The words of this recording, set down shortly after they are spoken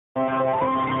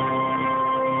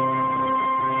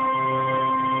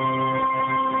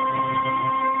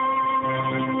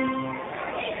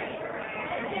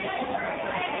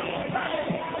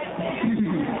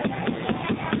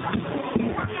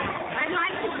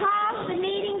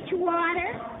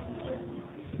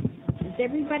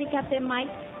everybody got their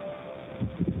mics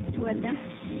toward them?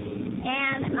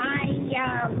 And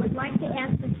I would like to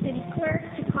ask the city clerk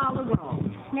to call the roll.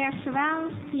 Mayor Sorrell.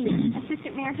 Here.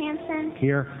 Assistant Mayor Hanson.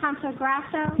 Here. Councilor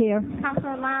Grasso. Here.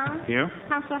 Councilor Long. Here.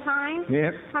 Councilor Hines.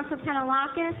 Here. Councilor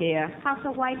Penelakis. Here.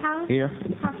 Councilor Whitehouse. Here.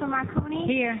 Councilor Marconi.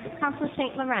 Here. Councilor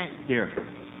St. Laurent. Here.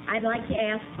 I'd like to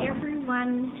ask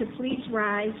everyone to please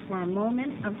rise for a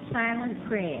moment of silent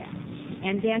prayer.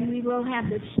 And then we will have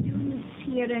the students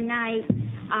here tonight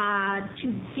to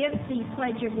give the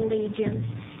Pledge of Allegiance,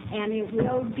 and it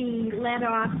will be led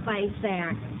off by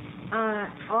Zach.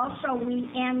 Also, we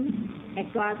end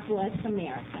at God Bless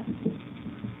America.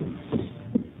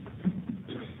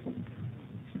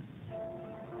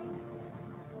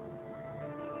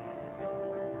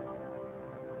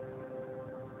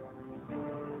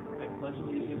 Pledge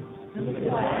allegiance to the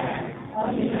flag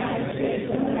of the United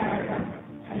States of America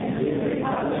and to the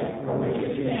republic for which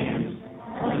it stands,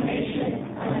 one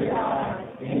nation, under God,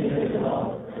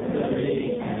 indivisible, with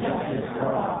liberty and justice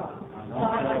for all.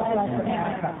 God bless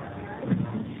America.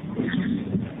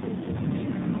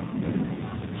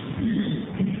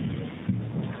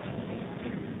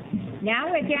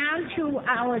 Now we're down to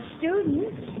our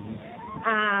students,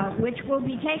 which will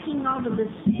be taking over the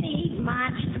city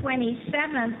March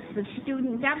 27th for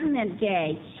Student Government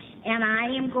Day. And I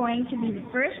am going to be the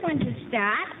first one to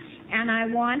start, and I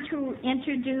want to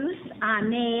introduce our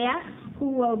mayor,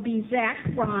 who will be Zach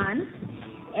Ron.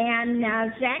 And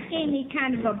Zach gave me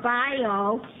kind of a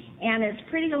bio, and it's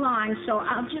pretty long, so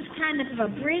I'll just kind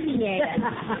of abbreviate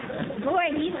it.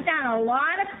 Boy, he's done a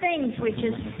lot of things, which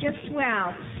is just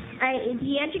swell.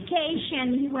 The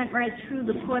education, he went right through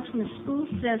the Portsmouth school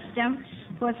system,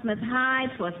 Portsmouth High,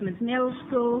 Portsmouth Middle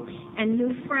School, and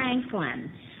New Franklin.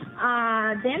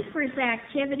 Then for his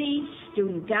activities,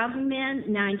 student government,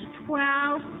 9 to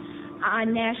 12,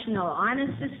 National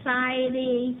Honor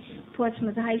Society,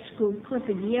 Portsmouth High School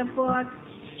Clifford Yearbook,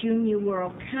 Junior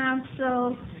World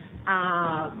Council,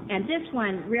 and this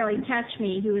one really touched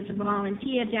me. He was a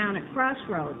volunteer down at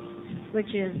Crossroads,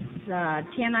 which is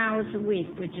 10 hours a week,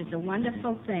 which is a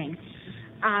wonderful thing.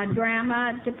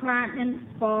 Drama Department,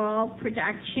 Fall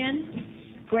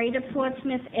Production, Greater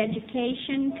Portsmouth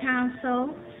Education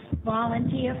Council,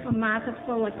 volunteer for Martha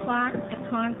Fuller Clark, the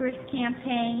Congress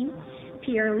campaign,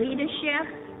 peer leadership,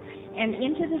 and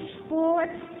into the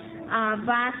sports,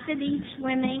 varsity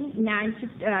swimming, 9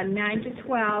 to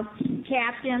 12,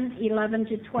 captains, 11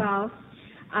 to 12,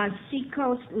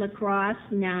 Seacoast lacrosse,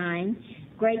 9,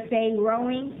 Great Bay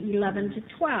rowing, 11 to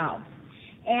 12.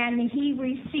 And he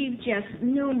received just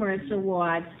numerous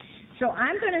awards. So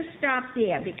I'm going to stop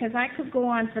there because I could go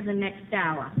on for the next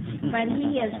hour. But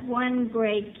he is one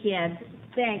great kid.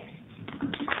 Thanks.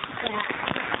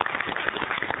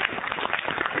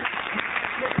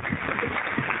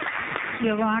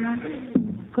 Your Honor,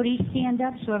 could he stand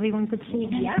up so everyone could see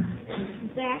him?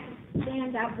 Yep. Zach,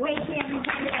 stand up. Wait, everybody.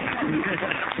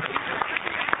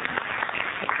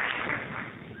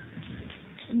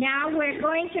 Now we're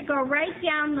going to go right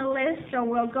down the list, so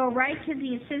we'll go right to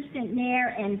the assistant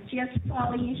mayor and just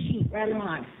follow your sheet right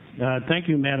along. Thank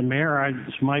you, Madam Mayor.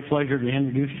 It's my pleasure to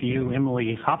introduce to you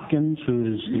Emily Hopkins,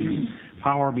 who is the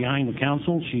power behind the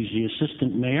council. She's the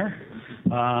assistant mayor,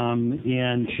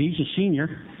 and she's a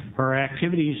senior. Her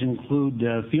activities include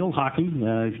field hockey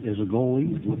as a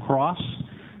goalie, lacrosse,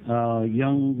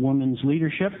 young women's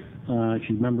leadership.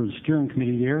 She's a member of the steering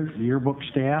committee there, yearbook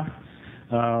staff,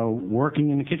 working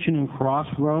in the kitchen in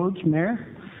Crossroads,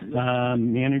 Mayor,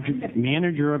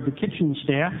 manager of the kitchen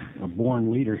staff, a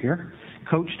born leader here,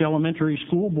 coached elementary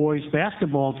school boys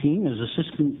basketball team as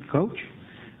assistant coach,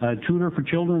 tutor for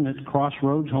children at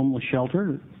Crossroads Homeless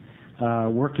Shelter,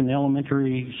 worked in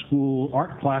elementary school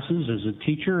art classes as a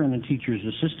teacher and a teacher's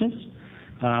assistant.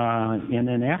 And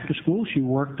then after school, she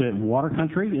worked at Water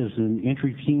Country as an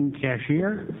entry team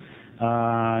cashier,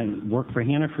 worked for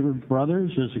Hannaford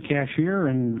Brothers as a cashier,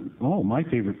 and, my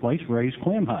favorite place, Ray's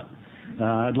Clam Hut.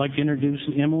 I'd like to introduce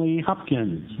Emily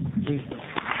Hopkins.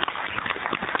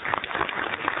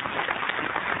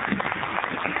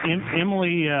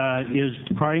 Emily is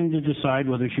trying to decide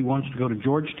whether she wants to go to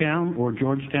Georgetown or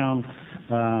George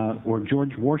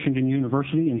Washington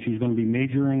University, and she's going to be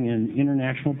majoring in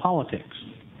international politics.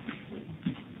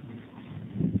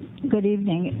 Good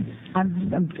evening.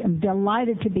 I'm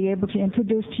delighted to be able to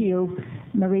introduce to you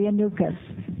Maria Nukas.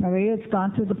 Maria has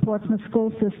gone through the Portsmouth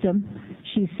school system.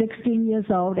 She's 16 years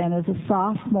old and is a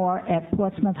sophomore at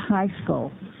Portsmouth High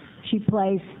School. She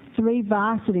plays 3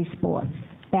 varsity sports: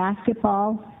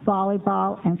 basketball,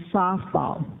 volleyball, and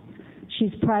softball.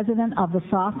 She's president of the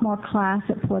sophomore class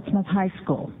at Portsmouth High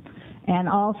School and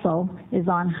also is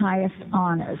on highest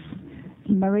honors.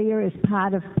 Maria is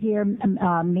part of peer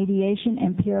mediation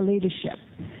and peer leadership,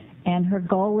 and her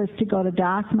goal is to go to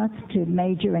Dartmouth to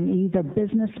major in either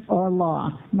business or law.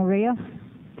 Maria?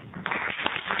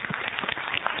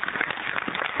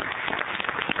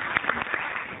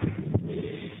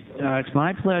 It's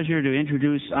my pleasure to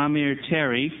introduce Amir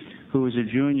Terry, who is a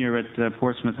junior at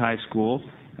Portsmouth High School.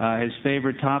 His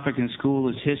favorite topic in school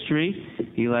is history.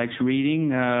 He likes reading,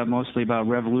 mostly about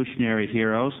revolutionary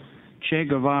heroes. Che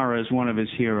Guevara is one of his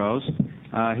heroes.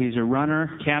 He's a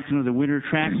runner, captain of the winter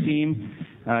track team.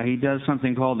 He does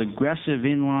something called aggressive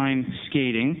inline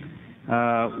skating,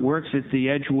 works at the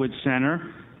Edgewood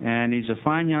Center, and he's a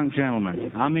fine young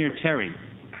gentleman. Amir Terry.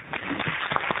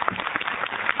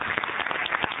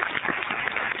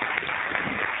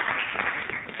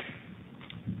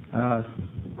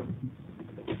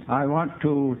 I want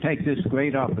to take this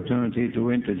great opportunity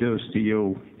to introduce to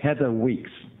you Heather Weeks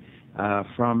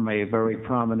from a very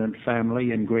prominent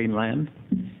family in Greenland.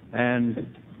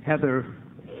 And Heather,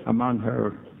 among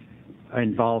her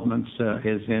involvements,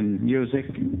 is in music,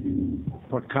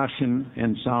 percussion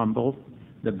ensemble,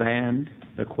 the band,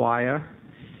 the choir,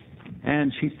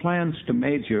 and she plans to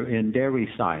major in dairy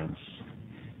science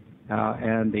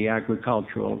and the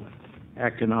agricultural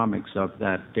economics of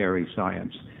that dairy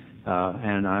science.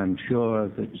 And I'm sure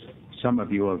that some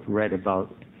of you have read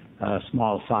about a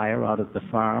small fire out at the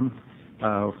farm,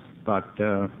 but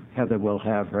Heather will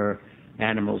have her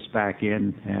animals back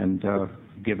in and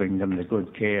giving them the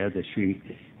good care that she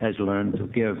has learned to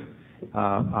give.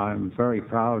 I'm very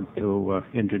proud to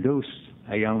introduce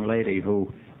a young lady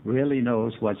who really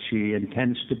knows what she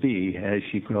intends to be as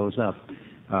she grows up,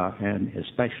 and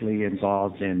especially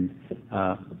involved in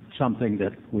something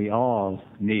that we all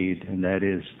need, and that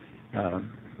is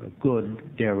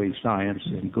good dairy science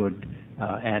and good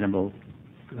animal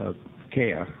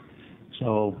care.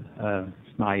 So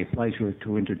it's my pleasure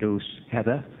to introduce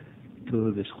Heather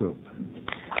to this group.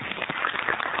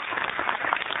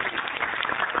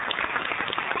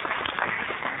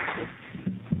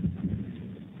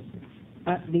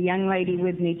 The young lady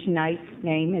with me tonight's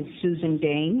name is Susan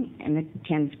Dane and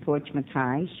attends Portsmouth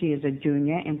High. She is a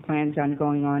junior and plans on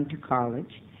going on to college.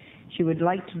 She would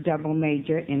like to double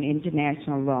major in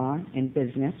international law and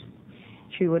business.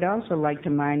 She would also like to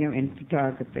minor in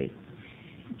photography.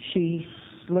 She's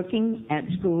looking at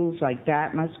schools like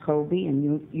Dartmouth, Colby,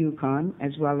 and Yukon,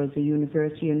 as well as the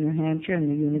University of New Hampshire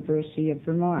and the University of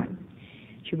Vermont.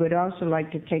 She would also like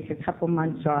to take a couple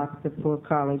months off before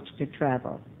college to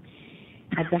travel.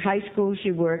 At the high school,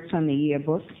 she works on the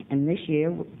yearbook, and this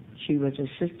year she was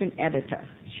assistant editor.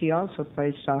 She also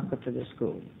plays soccer for the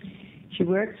school. She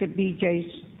works at BJ's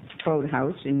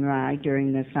Boathouse in Rye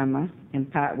during the summer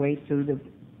and partway through the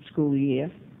school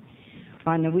year.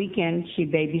 On the weekends, she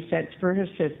babysits for her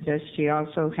sisters. She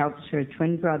also helps her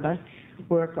twin brother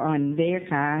work on their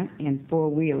car and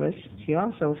four-wheelers. She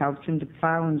also helps him to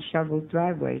plow and shovel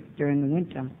driveways during the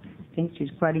winter. I think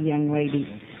she's quite a young lady.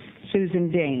 Susan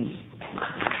Dane.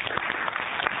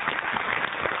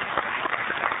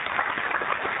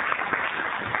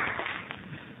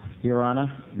 Your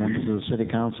Honor, members of the City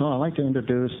Council, I'd like to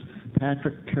introduce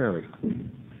Patrick Curry.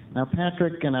 Now,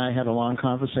 Patrick and I had a long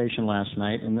conversation last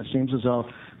night, and it seems as though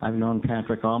I've known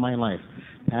Patrick all my life.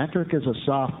 Patrick is a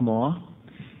sophomore.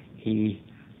 He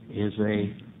is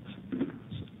a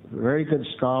very good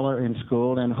scholar in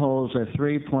school and holds a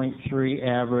 3.3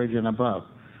 average and above.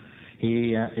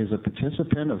 He is a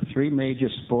participant of 3 major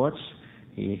sports.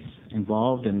 He's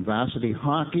involved in varsity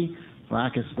hockey,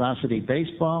 varsity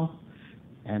baseball,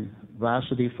 and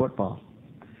varsity football.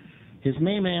 His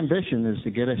main ambition is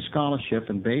to get a scholarship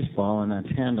in baseball and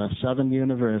attend a Southern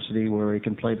university where he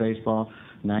can play baseball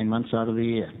 9 months out of the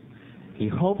year. He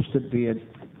hopes to be a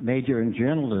major in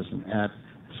journalism at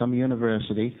some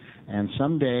university, and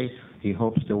someday he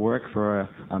hopes to work for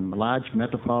a large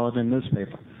metropolitan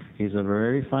newspaper. He's a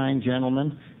very fine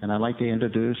gentleman, and I'd like to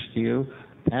introduce to you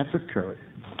Patrick Curry.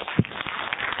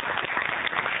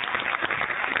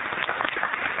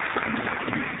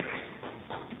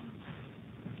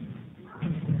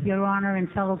 Your Honor and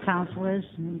fellow councilors,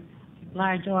 and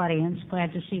large audience,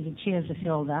 glad to see the chairs are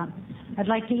filled up. I'd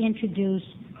like to introduce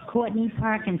Courtney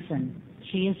Parkinson.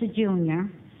 She is a junior.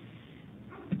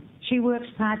 She works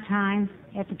part-time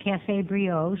at the Cafe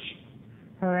Brioche.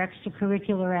 Her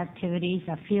extracurricular activities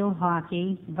are field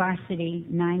hockey, varsity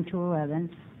 9 to 11,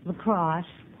 lacrosse,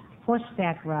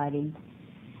 horseback riding,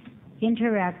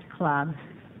 Interact Club,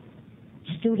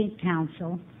 student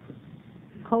council,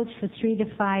 coach for 3 to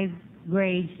 5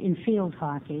 grades in field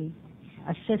hockey,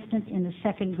 assistant in the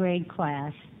 2nd grade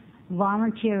class,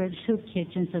 volunteer at soup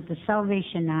kitchens of the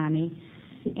Salvation Army,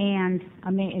 and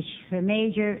her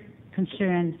major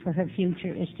concern for her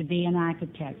future is to be an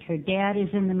architect. Her dad is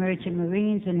in the Merchant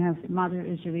Marines, and her mother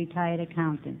is a retired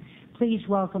accountant. Please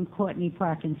welcome Courtney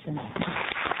Parkinson.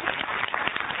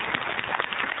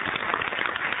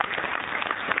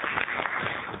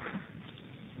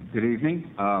 Good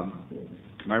evening.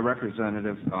 My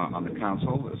representative on the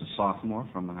council is a sophomore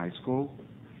from the high school.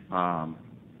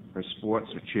 Her sports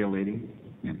are cheerleading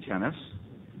and tennis,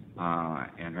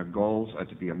 and her goals are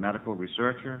to be a medical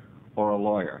researcher or a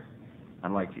lawyer.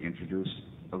 I'd like to introduce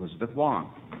Elizabeth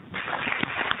Wong.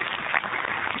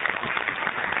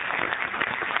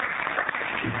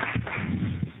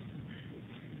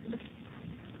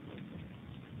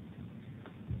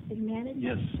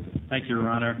 Yes, thank you, Your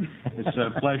Honor. It's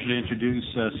a pleasure to introduce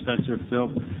Spencer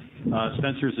Philp.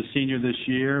 Spencer is a senior this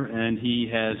year, and he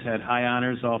has had high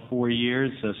honors all 4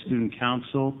 years, student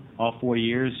council all 4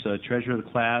 years, treasurer of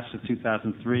the class of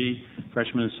 2003,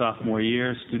 freshman and sophomore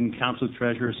year, student council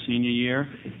treasurer senior year,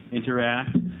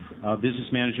 Interact,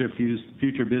 business manager of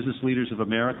Future Business Leaders of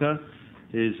America.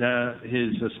 His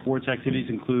sports activities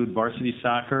include varsity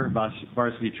soccer,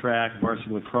 varsity track,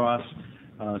 varsity lacrosse,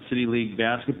 City League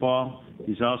basketball.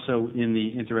 He's also in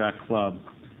the Interact Club.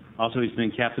 Also, he's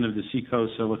been captain of the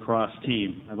Seacoast lacrosse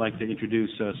team. I'd like to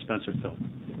introduce Spencer Philp.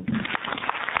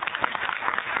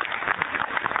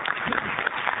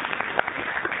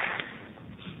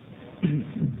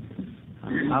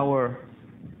 Our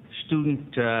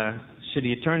student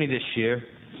city attorney this year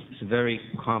is a very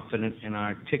confident and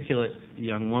articulate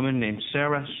young woman named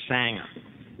Sarah Sanger.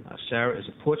 Sarah is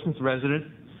a Portsmouth resident,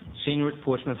 senior at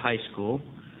Portsmouth High School.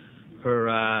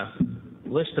 Her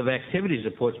list of activities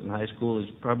at Portsmouth High School is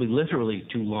probably literally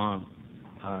too long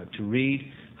to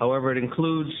read. However, it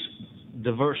includes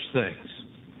diverse things.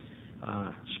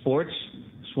 Sports,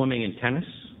 swimming and tennis,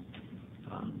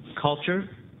 culture,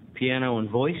 piano and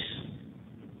voice,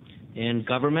 and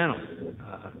governmental,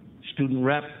 student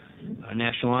rep,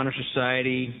 National Honor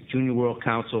Society, Junior World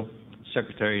Council,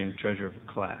 secretary and treasurer of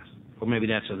the class. Or maybe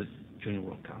that's of the Junior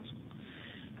World Council.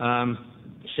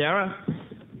 Sarah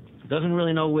doesn't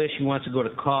really know where she wants to go to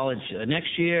college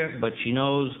next year, but she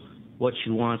knows what she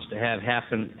wants to have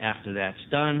happen after that's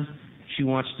done. She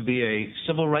wants to be a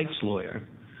civil rights lawyer,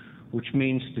 which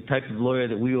means the type of lawyer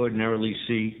that we ordinarily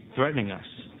see threatening us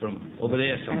from over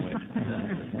there somewhere.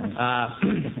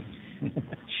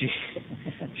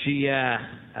 She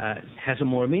has a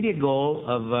more immediate goal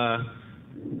of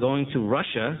going to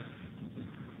Russia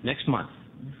next month,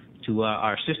 to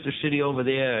our sister city over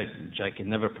there, which I can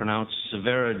never pronounce,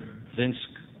 Severodvinsk,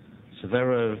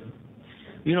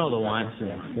 you know the one,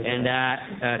 and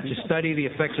to study the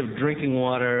effects of drinking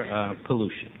water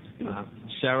pollution.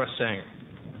 Sarah Sanger.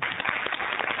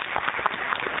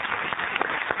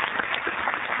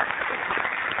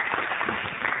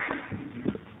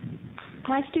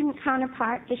 My student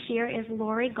counterpart this year is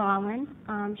Lori Garland.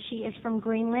 She is from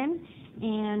Greenland,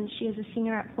 and she is a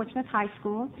senior at Portsmouth High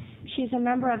School. She's a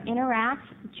member of Interact,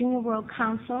 Junior World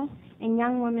Council, and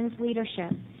Young Women's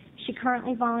Leadership. She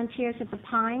currently volunteers at the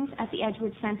Pines at the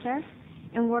Edgewood Center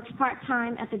and works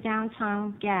part-time at the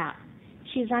Downtown Gap.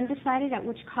 She is undecided at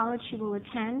which college she will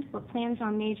attend, but plans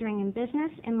on majoring in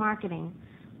business and marketing.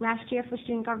 Last year for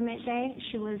Student Government Day,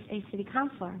 she was a city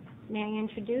councilor. May I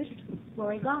introduce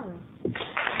Lori Garland?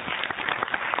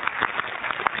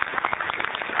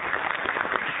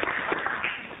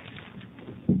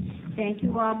 Thank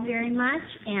you all very much,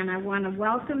 and I want to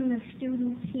welcome the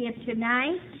students here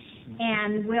tonight,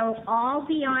 and we'll all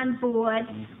be on board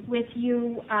with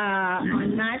you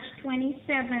on March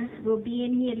 27th. We'll be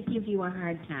in here to give you a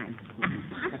hard time.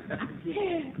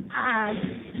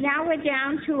 Now we're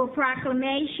down to a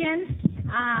proclamation,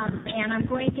 and I'm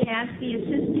going to ask the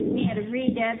Assistant Mayor to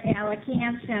read it, Alec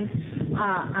Hansen,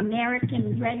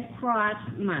 American Red Cross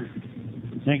Month.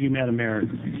 Thank you, Madam Mayor.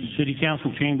 City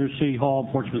Council Chambers, City Hall,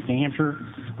 Portsmouth, New Hampshire,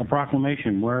 a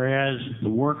proclamation. Whereas the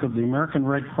work of the American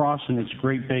Red Cross and its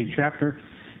Great Bay chapter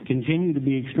continue to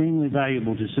be extremely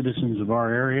valuable to citizens of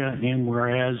our area, and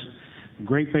whereas the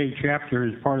Great Bay chapter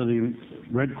is part of the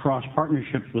Red Cross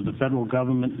partnerships with the federal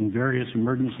government and various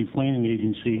emergency planning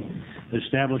agencies,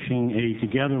 establishing a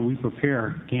Together We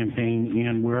Prepare campaign,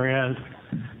 and whereas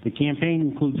the campaign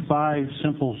includes 5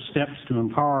 simple steps to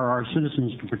empower our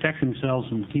citizens to protect themselves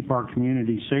and keep our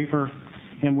communities safer.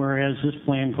 And whereas this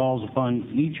plan calls upon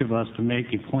each of us to make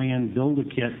a plan, build a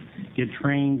kit, get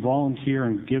trained, volunteer,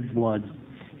 and give blood.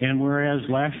 And whereas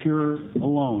last year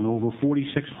alone, over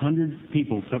 4,600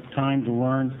 people took time to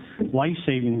learn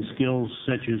life-saving skills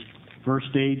such as first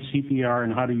aid, CPR,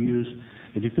 and how to use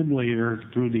a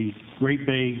defibrillator through the Great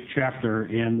Bay chapter,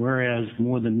 and whereas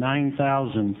more than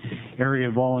 9,000 area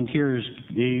volunteers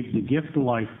gave the gift of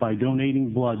life by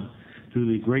donating blood through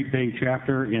the Great Bay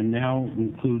chapter, and now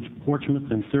includes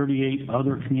Portsmouth and 38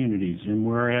 other communities, and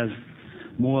whereas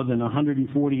more than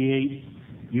 148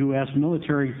 U.S.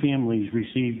 military families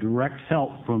received direct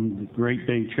help from the Great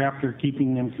Bay chapter,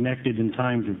 keeping them connected in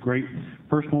times of great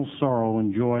personal sorrow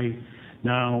and joy.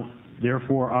 Now,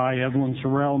 therefore, I, Evelyn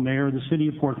Sorrell, Mayor of the City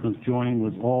of Portsmouth, join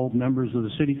with all members of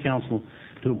the City Council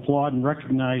to applaud and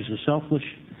recognize the selfless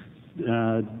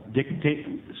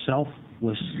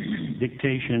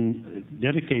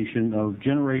dedication of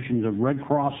generations of Red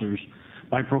Crossers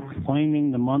by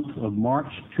proclaiming the month of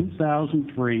March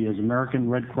 2003 as American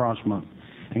Red Cross Month,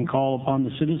 and call upon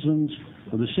the citizens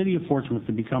of the City of Portsmouth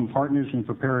to become partners in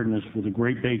preparedness for the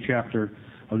Great Bay chapter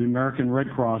of the American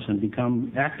Red Cross and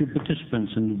become active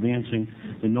participants in advancing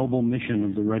the noble mission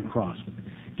of the Red Cross.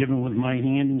 Given with my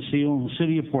hand and seal in the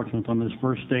City of Portsmouth on this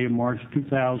first day of March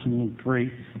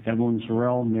 2003, Evelyn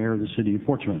Sorrell, Mayor of the City of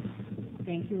Portsmouth.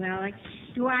 Thank you, Alex.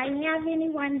 Do I have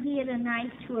anyone here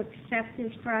tonight to accept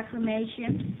this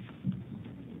proclamation?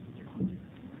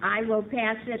 I will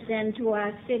pass it then to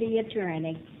our city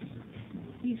attorney.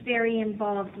 He's very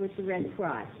involved with the Red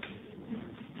Cross.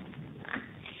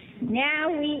 Now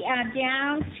we are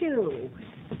down to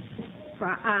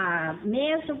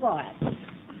Mayor's Award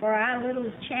for our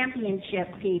little championship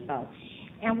people.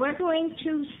 And we're going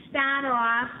to start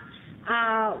off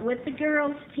with the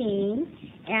girls' team.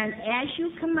 And as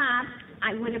you come up,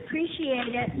 I would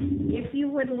appreciate it if you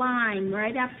would line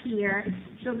right up here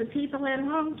so the people at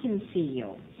home can see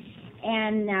you.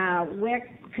 And we're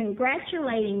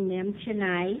congratulating them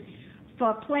tonight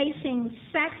for placing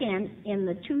second in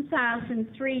the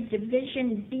 2003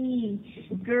 Division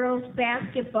B girls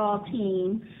basketball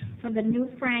team for the New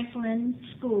Franklin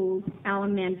School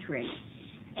Elementary.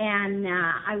 And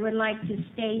I would like to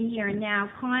stay here now.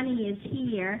 Connie is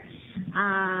here,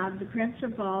 the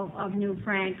principal of New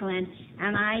Franklin,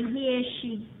 and I hear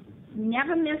she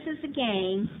never misses a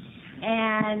game,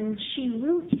 and she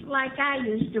roots like I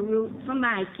used to root for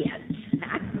my kids.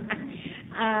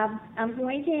 I'm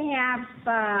going to have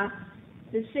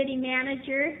the city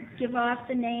manager give off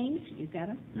the names. You got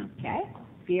them? Okay.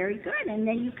 Very good. And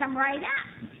then you come right up.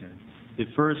 Okay. The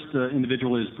first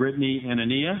individual is Brittany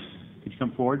Anania. Could you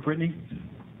come forward, Brittany?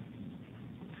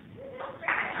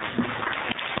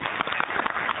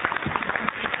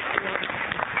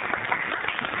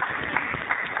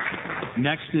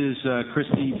 Next is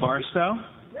Christy Barstow.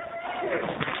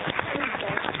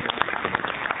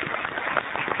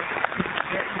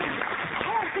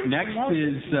 Next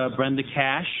is Brenda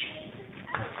Cash.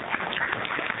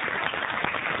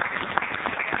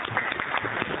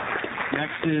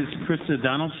 Next is Krista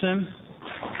Donaldson.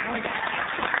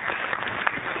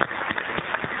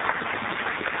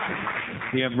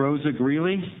 We have Rosa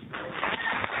Greeley.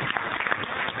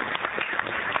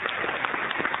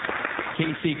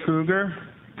 Casey Kruger.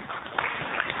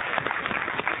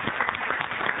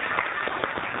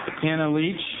 Hannah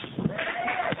Leach.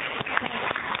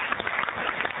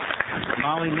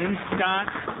 Molly Lynn Scott.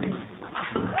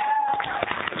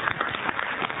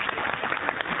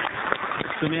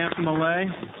 Samantha Millay.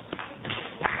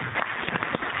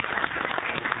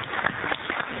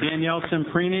 Danielle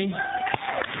Semprini.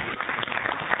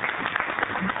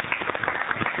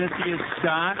 Cynthia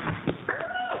Scott.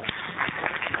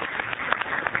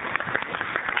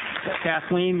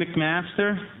 Kathleen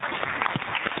McMaster.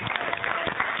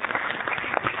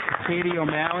 Katie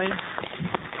O'Malley.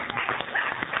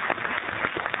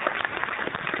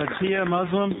 Fatia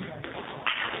Muslim.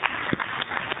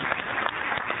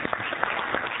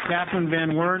 Catherine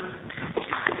Van Wert.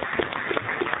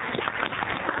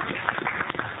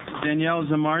 Danielle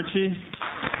Zamarchi.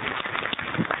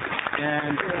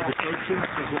 And the coaches.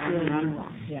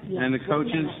 And the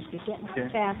coaches.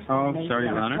 Okay. Oh, sorry,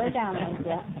 Your Honor. Go down like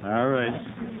that. All right.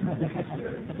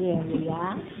 There we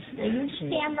are. You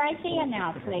stand right there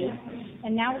now, please.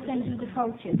 And now we're going to do the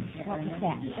coaches. What was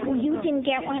that? Oh, you didn't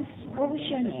get one? What was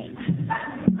your name?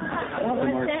 What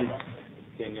was it?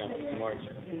 Danielle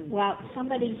Zamarchi. Well,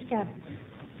 somebody's got...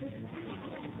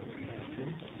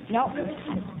 Nope.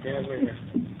 Yeah, right here.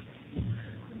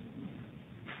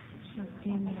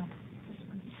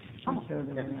 Oh,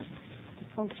 the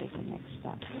coaches are next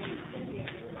up.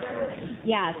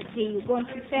 Yeah, see, you're going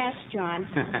too fast, John.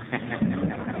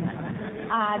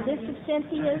 This is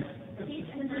Cynthia's.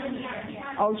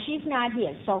 Oh, she's not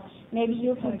here, so maybe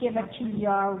you can give it to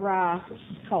your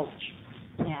coach.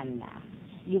 And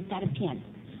you've got a pin.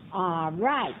 All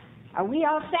right. Are we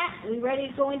all set? We ready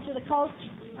to go into the coach?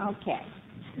 Okay.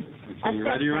 Okay, you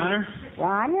ready, Your Honor? Well,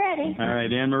 I'm ready. All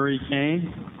right, Anne Marie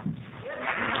Kane.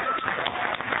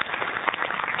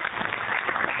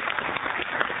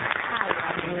 Hi,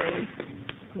 Marie.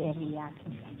 There we are.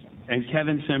 And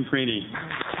Kevin Semprini.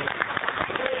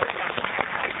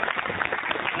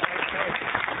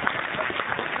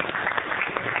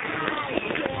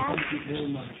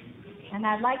 And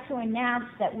I'd like to announce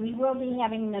that we will be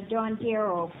having the Don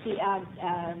Darrow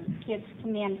kids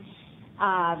come in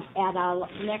at our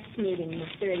next meeting, the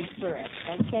 31st.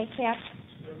 Okay, Cap?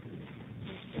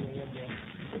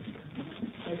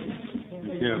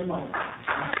 Yeah.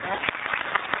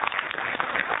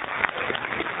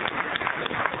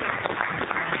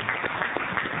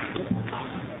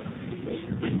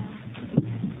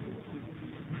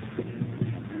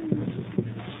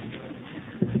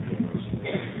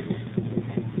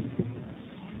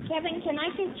 Kevin, can I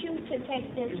get you to take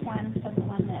this one for the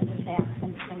one that was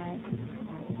absent tonight?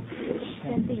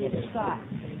 Cynthia Scott.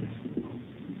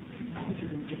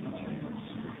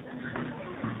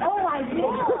 Oh, I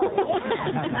will.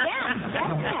 Yeah,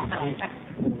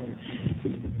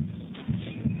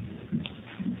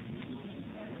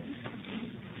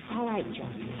 all right,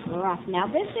 John. We're off. Now,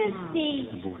 this is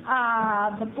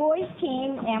the boys'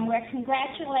 team, and we're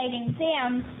congratulating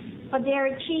them for their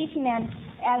achievement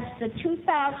as the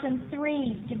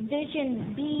 2003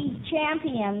 Division B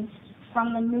champions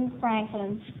from the New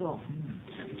Franklin School.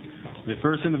 The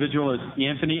first individual is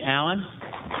Anthony Allen.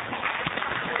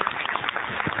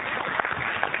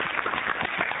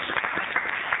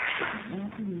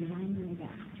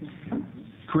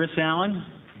 Chris Allen.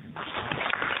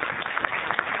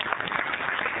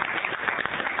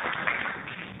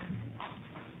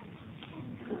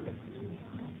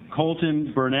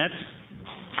 Colton Burnett.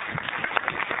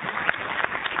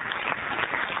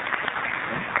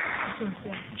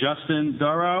 Justin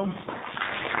Durrow.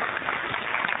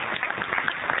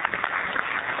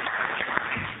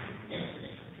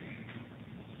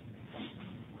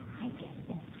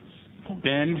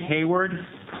 Ben Hayward.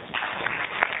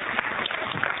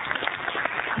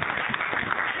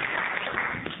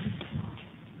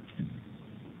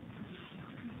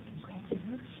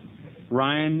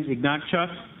 Ryan Ignatchuk.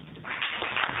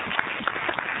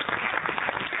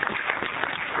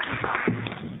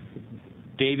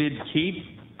 David Keith.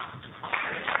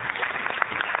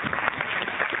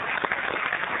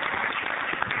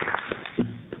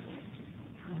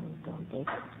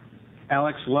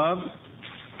 Alex Love.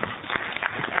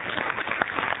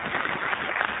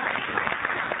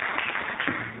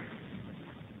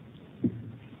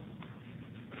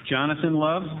 Jonathan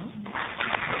Love.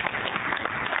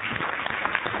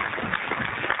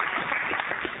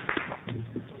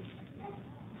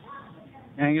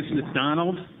 Angus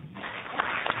McDonald.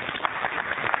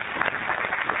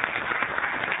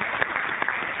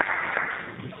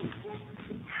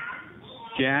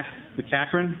 Jack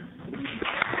McCachran.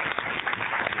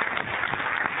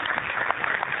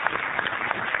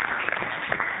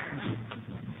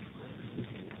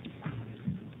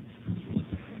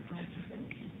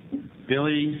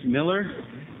 Billy Miller.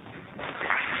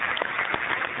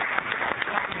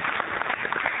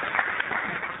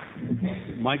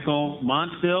 Michael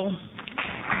Montville.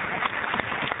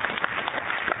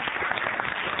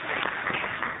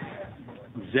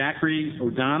 Zachary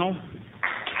O'Donnell.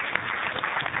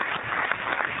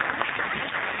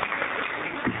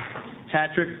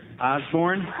 Patrick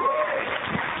Osborne.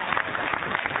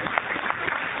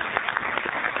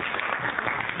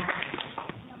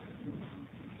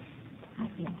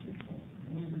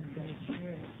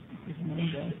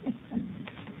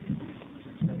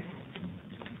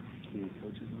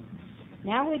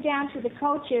 Now we're down to the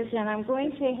coaches, and I'm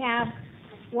going to have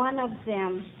one of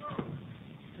them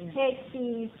take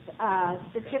these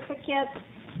certificates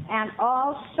and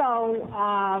also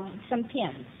some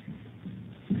pins.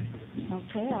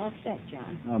 Okay, all set,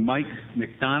 John. Mike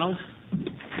McDonald.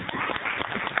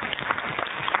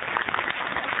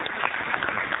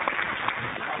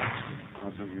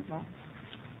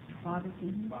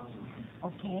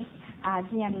 Okay.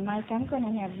 Then, Mike, I'm going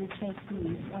to have you take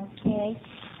these, okay?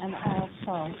 And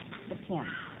also the pin,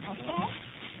 okay?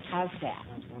 How's that?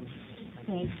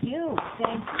 Thank you.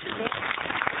 Thank you.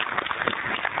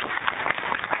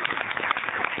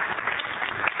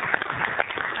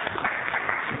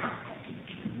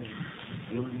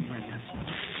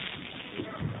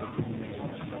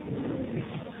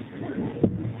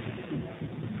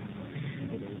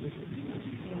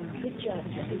 Good job.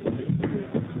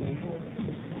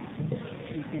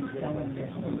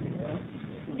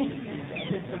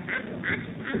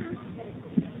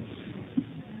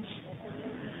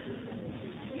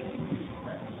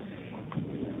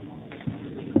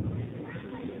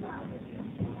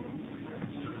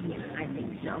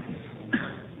 So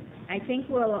I think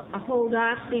we'll hold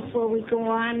off before we go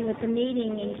on with the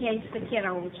meeting in case the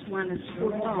kiddos want to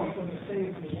scoot home.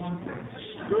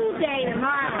 School day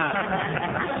tomorrow.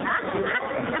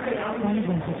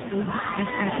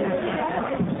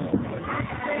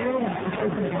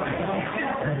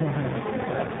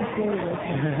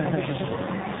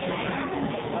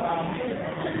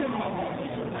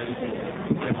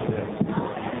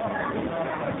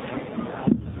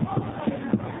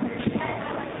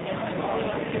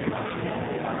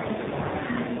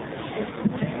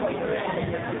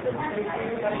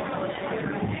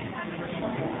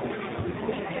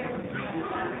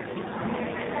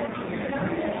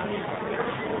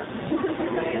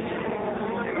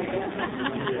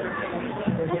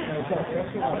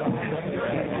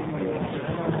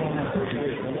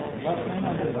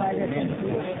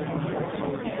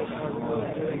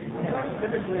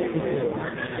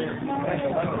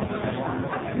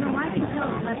 No, I can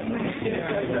tell that's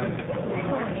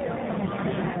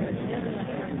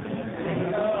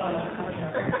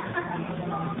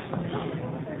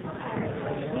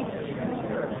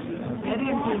It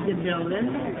emptied the building.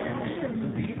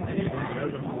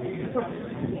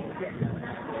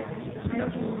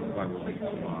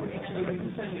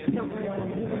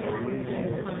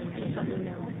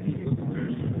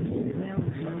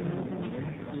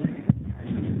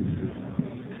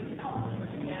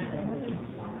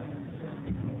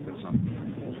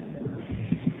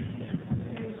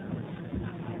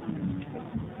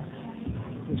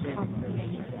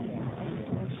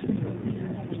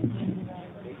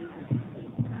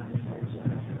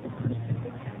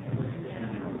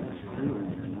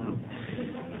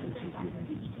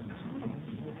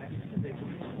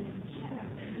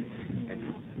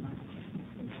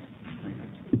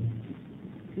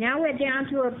 Now we're down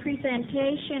to a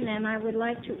presentation, and I would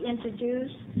like to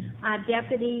introduce our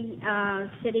Deputy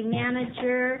City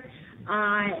Manager,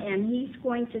 and he's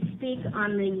going to speak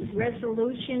on the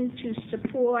resolution to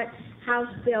support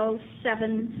House Bill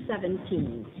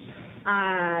 717.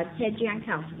 Ted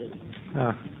Jankowski.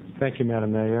 Thank you,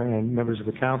 Madam Mayor and members of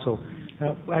the Council.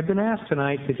 I've been asked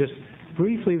tonight to just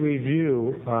briefly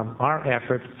review our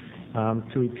effort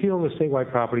to repeal the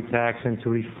statewide property tax and to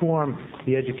reform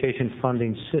the education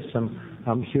funding system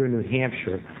here in New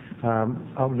Hampshire.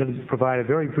 I'm going to provide a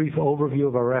very brief overview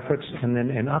of our efforts and then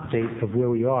an update of where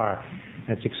we are.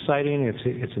 It's exciting.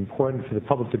 It's important for the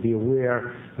public to be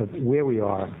aware of where we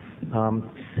are.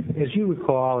 As you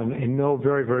recall and know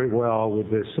very, very well,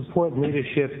 with the support and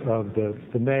leadership of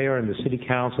the mayor and the city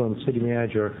council and the city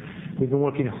manager, we've been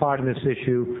working hard on this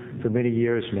issue for many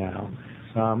years now.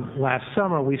 Last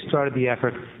summer, we started the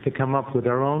effort to come up with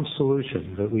our own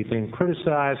solution that we've been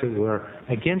criticized that we're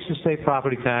against the state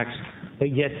property tax,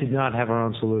 but yet did not have our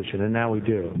own solution, and now we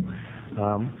do.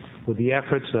 With the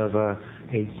efforts of a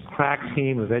crack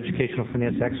team of educational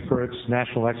finance experts,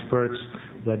 national experts,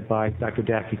 led by Dr.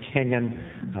 Daphne Kenyon,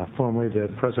 formerly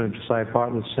the president of Josiah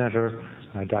Bartlett Center,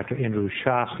 Dr. Andrew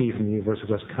Shofsky from the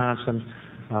University of Wisconsin,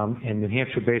 and New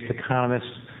Hampshire-based economists,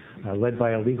 led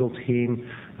by a legal team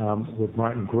with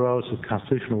Martin Gross, a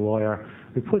constitutional lawyer.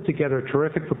 We put together a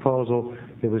terrific proposal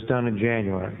that was done in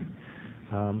January.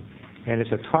 And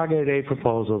it's a targeted aid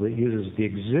proposal that uses the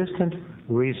existent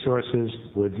resources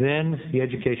within the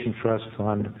Education Trust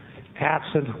Fund,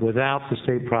 absent without the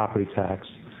state property tax.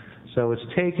 So it's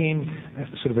taking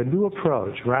sort of a new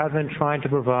approach. Rather than trying to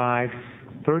provide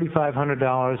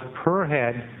 $3,500 per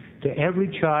head to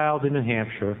every child in New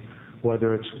Hampshire,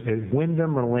 whether it's at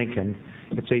Wyndham or Lincoln,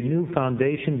 it's a new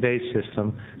foundation-based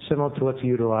system similar to what's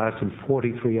utilized in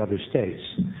 43 other states.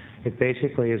 It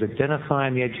basically is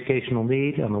identifying the educational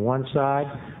need on the one side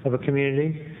of a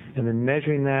community and then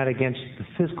measuring that against the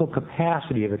fiscal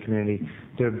capacity of a community,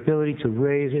 their ability to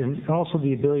raise and also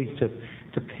the ability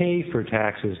to pay for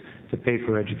taxes, to pay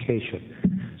for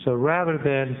education. So rather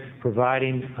than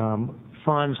providing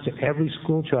funds to every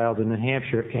school child in New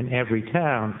Hampshire in every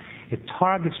town, it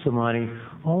targets the money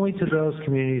only to those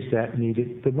communities that need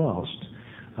it the most.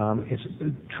 It's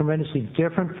tremendously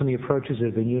different from the approaches that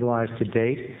have been utilized to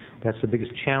date. That's the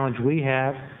biggest challenge we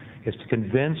have, is to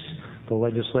convince the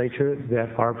legislature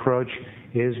that our approach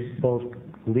is both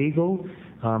legal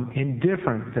and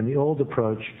different than the old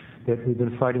approach that we've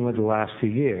been fighting with the last few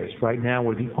years. Right now,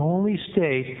 we're the only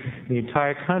state in the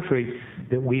entire country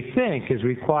that we think is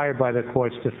required by the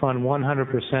courts to fund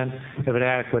 100% of an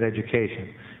adequate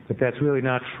education. But that's really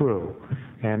not true.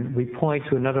 And we point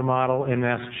to another model in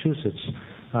Massachusetts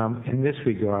in this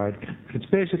regard. It's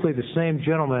basically the same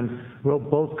gentleman wrote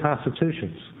both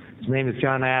constitutions. His name is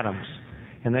John Adams.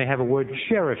 And they have a word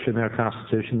cherish in their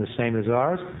constitution, the same as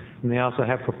ours, and they also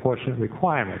have proportionate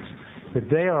requirements. that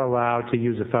they are allowed to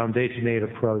use a foundation aid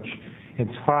approach and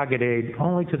target aid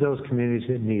only to those communities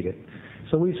that need it.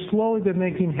 So we've slowly been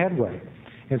making headway,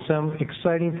 and some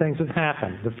exciting things have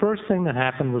happened. The first thing that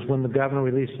happened was when the governor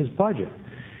released his budget,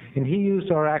 and he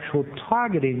used our actual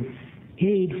targeting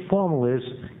aid formulas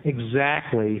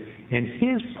exactly in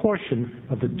his portion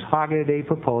of the targeted aid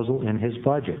proposal in his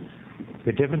budget.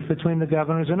 The difference between the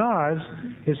governor's and ours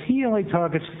is he only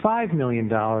targets $5 million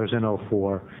in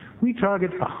 '04. We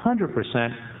target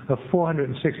 100% of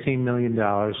 $416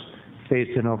 million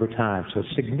phased in over time, so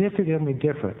significantly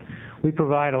different. We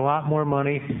provide a lot more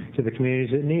money to the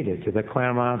communities that need it, to the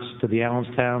Claremonts, to the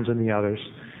Allenstowns, and the others.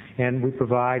 And we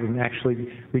provide and actually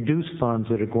reduce funds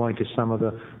that are going to some of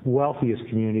the wealthiest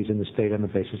communities in the state on the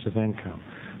basis of income.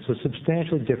 So a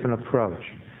substantially different approach.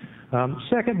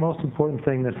 Second most important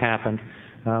thing that happened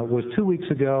was 2 weeks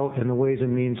ago in the Ways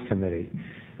and Means Committee.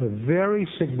 A very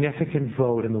significant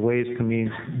vote in the Ways and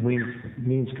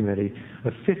Means Committee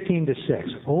of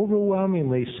 15-6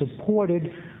 overwhelmingly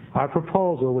supported our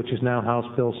proposal, which is now House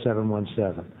Bill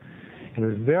 717. And it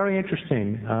was very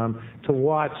interesting to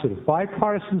watch sort of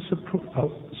bipartisan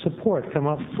support come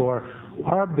up for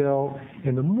our bill,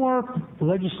 and the more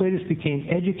legislators became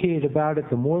educated about it,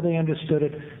 the more they understood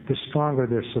it, the stronger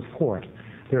their support.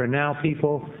 There are now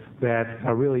people that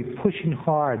are really pushing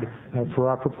hard for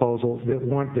our proposal that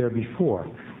weren't there before.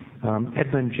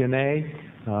 Edmund Janay,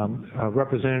 a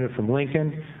representative from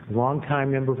Lincoln, a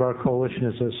longtime member of our coalition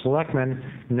as a selectman,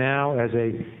 now as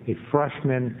a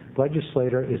freshman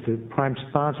legislator, is the prime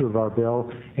sponsor of our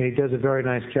bill, and he does a very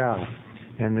nice job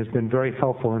and has been very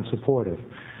helpful and supportive.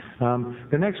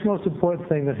 The next most important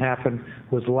thing that happened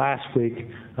was last week,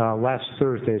 last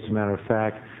Thursday as a matter of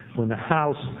fact, when the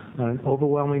House, on an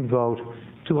overwhelming vote,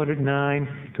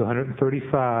 209 to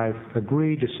 135,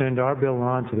 agreed to send our bill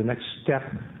on to the next step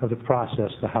of the process,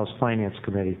 the House Finance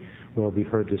Committee, where it will be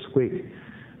heard this week.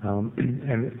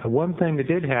 And one thing that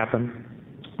did happen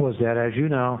was that, as you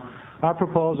know, our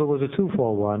proposal was a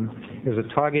twofold one. It was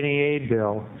a targeting aid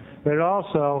bill, but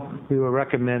also we were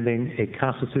recommending a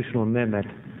constitutional amendment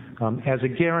as a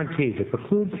guarantee to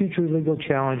preclude future legal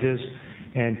challenges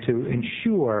and to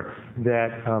ensure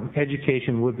that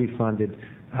education would be funded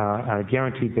on a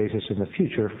guaranteed basis in the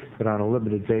future, but on a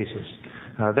limited basis.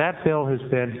 That bill has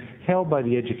been held by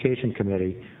the Education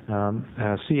Committee,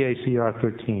 CACR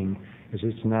 13, as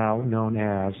it's now known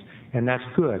as, and that's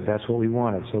good. That's what we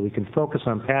wanted. So we can focus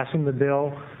on passing the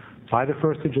bill by the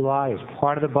 1st of July as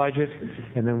part of the budget,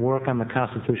 and then work on the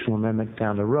constitutional amendment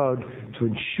down the road to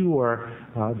ensure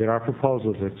that our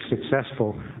proposal, if it's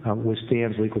successful,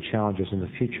 withstands legal challenges in the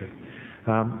future.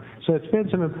 So it's been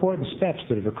some important steps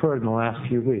that have occurred in the last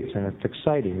few weeks, and it's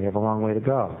exciting. We have a long way to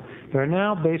go. There are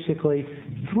now basically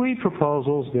 3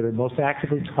 proposals that are most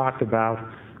actively talked about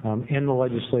in the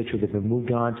legislature that have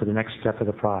moved on to the next step of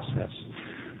the process.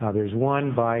 There's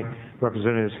one by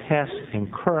Representatives Hess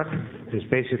and Kirk. There's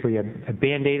basically a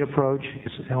Band-Aid approach.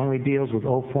 It only deals with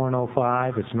 04 and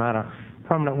 05. It's not a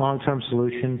permanent long-term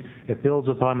solution. It builds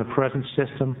upon the present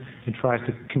system and tries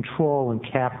to control and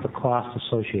cap the cost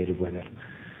associated with it.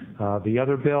 The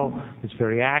other bill is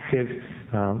very active,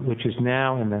 which is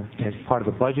now as part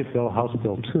of the budget bill, House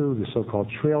Bill 2, the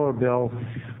so-called trailer bill,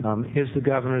 is the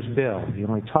governor's bill. He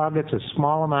only targets a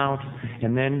small amount,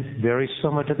 and then, very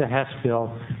similar to the Hess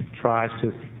bill, tries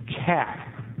to cap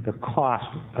the cost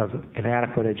of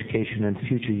inadequate education in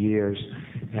future years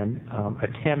and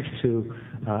attempts to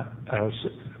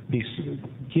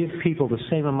give people the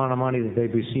same amount of money that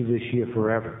they've received this year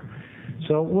forever.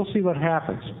 So we'll see what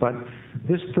happens. But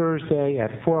this Thursday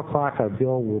at 4 o'clock, our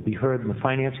bill will be heard in the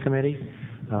Finance Committee.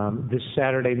 This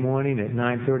Saturday morning at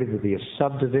 9:30, there will be a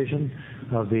subdivision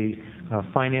of the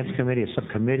Finance Committee, a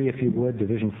subcommittee, if you would,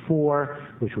 Division 4,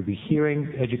 which will be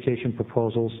hearing education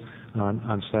proposals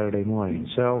on Saturday morning.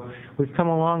 So we've come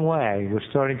a long way. We're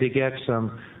starting to get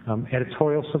some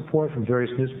editorial support from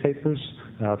various newspapers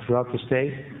throughout the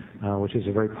state, which is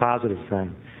a very positive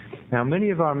thing. Now, many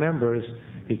of our members,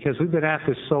 because we've been at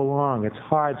this so long, it's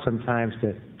hard sometimes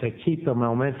to keep the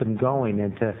momentum going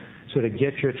and to sort of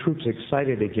get your troops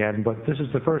excited again, but this is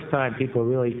the first time people are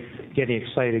really getting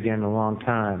excited again in a long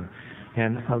time.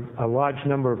 And a large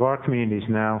number of our communities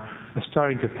now are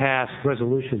starting to pass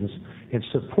resolutions in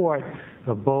support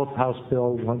of both House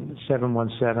Bill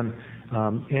 717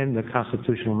 and the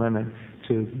constitutional amendment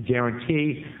to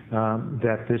guarantee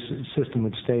that this system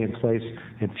would stay in place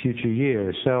in future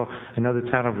years. So another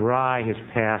town of Rye has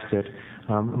passed it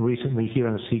recently here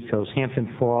on the Seacoast.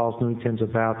 Hampton Falls, Newington's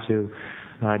about to.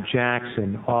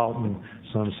 Jackson, Alton,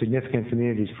 some significant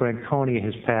communities. Franconia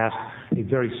has passed a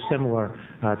very similar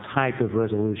type of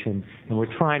resolution, and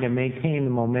we're trying to maintain the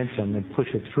momentum and push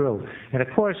it through. And of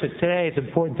course, today it's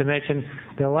important to mention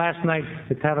that last night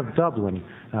the town of Dublin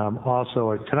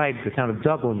or tonight the town of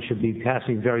Dublin should be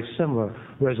passing a very similar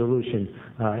resolution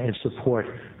in support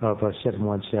of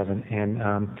 717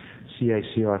 and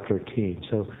CICR 13.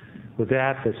 So with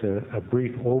that, that's a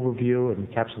brief overview and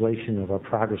encapsulation of our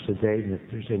progress to date, and if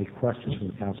there's any questions from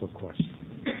the council, of course.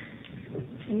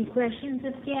 Any questions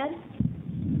of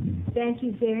Ted? Thank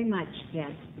you very much,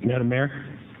 Ted. Madam Mayor,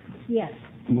 Yes.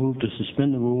 move to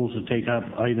suspend the rules and take up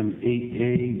item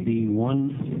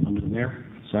 8A-B1 under the mayor.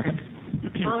 Second.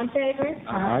 All in favor?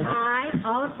 Aye. Aye.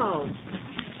 All opposed?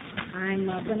 I'm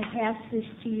going to pass this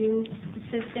to you,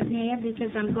 Assistant Mayor, because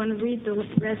I'm going to read the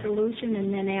resolution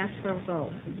and then ask for a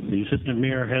vote. The Assistant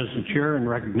Mayor has the chair and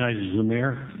recognizes the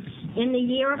mayor. In the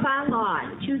year of our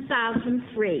Lord,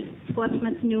 2003,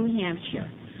 Portsmouth, New Hampshire,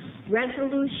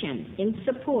 resolution in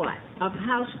support of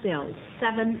House Bill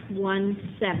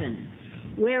 717.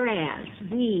 Whereas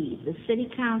we, the City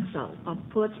Council of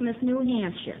Portsmouth, New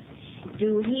Hampshire,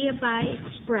 do hereby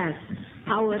express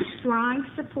our strong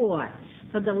support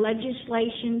for the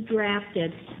legislation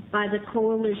drafted by the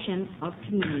Coalition of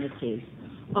Communities,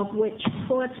 of which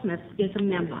Portsmouth is a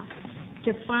member,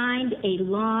 to find a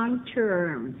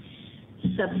long-term,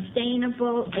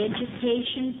 sustainable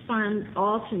education fund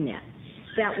alternate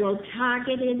that will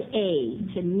targeted aid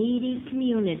to needy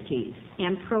communities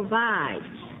and provide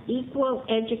equal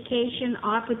education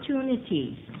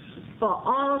opportunities for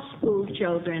all school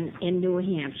children in New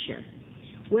Hampshire.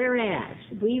 Whereas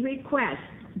we request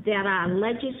that our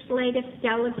legislative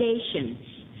delegation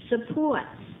support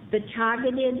the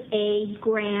targeted aid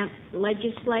grant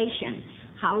legislation,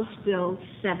 House Bill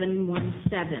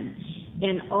 717,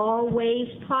 in all ways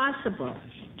possible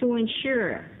to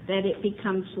ensure that it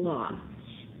becomes law.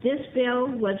 This bill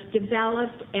was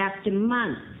developed after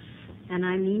months, and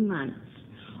I mean months,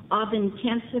 of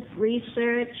intensive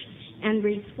research and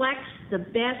reflects the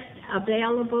best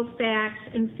available facts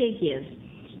and figures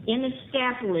in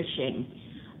establishing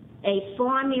a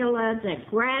formula that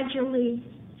gradually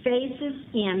phases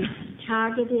in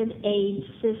targeted aid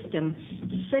system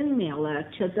similar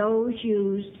to those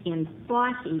used in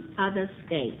 40 other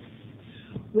states.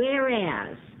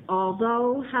 Whereas,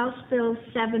 although House Bill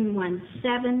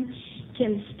 717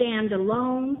 can stand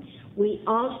alone, we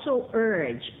also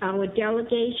urge our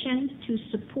delegation to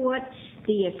support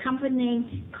the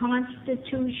accompanying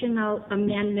constitutional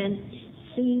amendment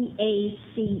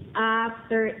CACR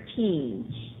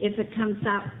 13 if it comes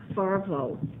up for a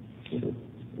vote.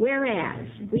 Whereas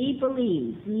we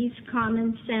believe these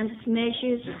common sense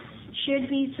measures should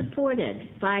be supported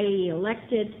by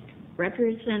elected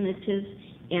representatives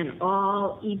in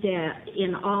all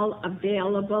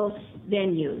available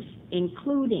venues,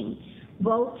 including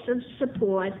votes of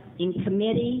support in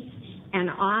committees and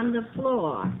on the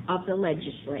floor of the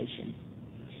legislation,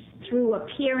 through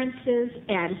appearances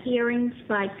at hearings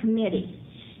by committee,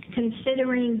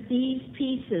 considering these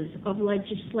pieces of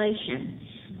legislation,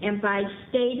 and by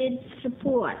stated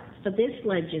support for this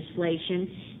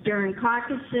legislation during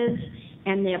caucuses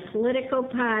and their political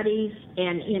parties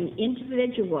and in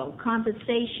individual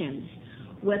conversations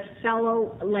with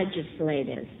fellow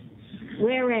legislators.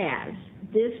 Whereas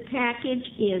this package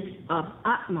is of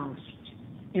utmost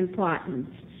importance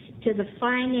to the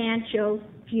financial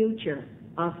future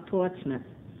of Portsmouth,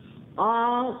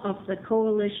 all of the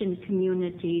coalition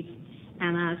communities,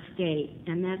 and our state.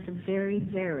 And that's a very,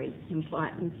 very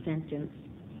important sentence.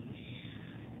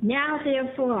 Now,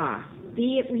 therefore,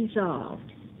 be it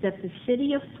resolved that the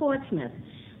City of Portsmouth,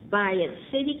 by its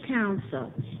City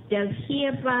Council, does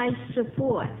hereby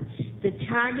support the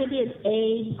Targeted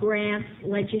Aid Grants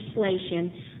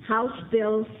legislation, House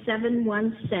Bill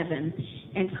 717,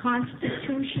 and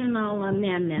Constitutional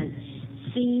Amendment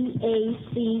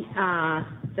CACR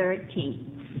 13.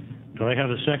 Do I have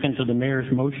a second to the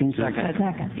mayor's motion? Second.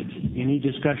 Any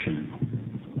discussion?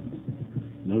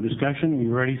 No discussion? Are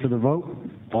you ready for the vote?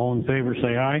 All in favor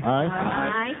say aye. Aye.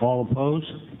 Aye. All opposed?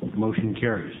 Motion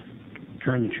carries.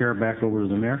 Turn the chair back over to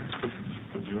the mayor.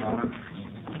 Your Honor,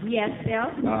 Yes,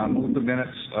 Bill? move the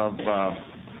minutes of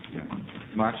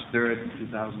March 3rd,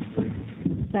 2003.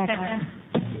 Second.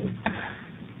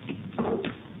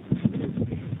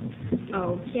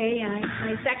 Okay,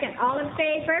 I second. All in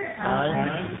favor?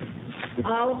 Aye.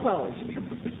 All opposed?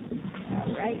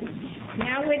 All right.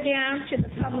 Now we're down to the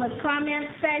public comment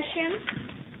session,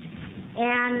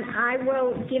 and I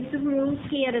will give the rules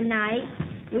here tonight.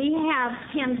 We have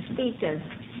 10 speakers,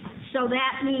 so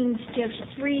that means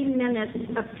just 3 minutes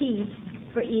apiece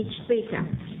for each speaker.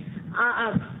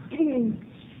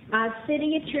 Our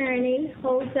city attorney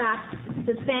holds up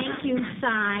the thank you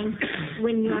sign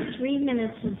when your 3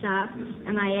 minutes is up,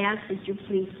 and I ask that you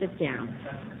please sit down.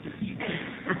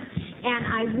 And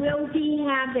I will be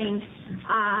having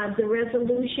the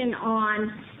resolution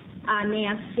on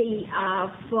Nancy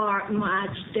for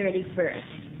March 31st.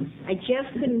 I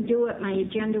just couldn't do it. My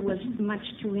agenda was much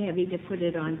too heavy to put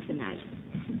it on tonight.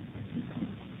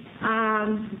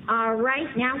 All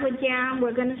right, now we're down.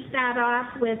 We're going to start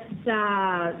off with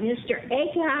Mr.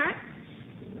 Ecker,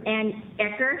 and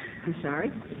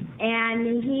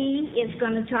he is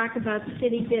going to talk about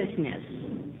city business.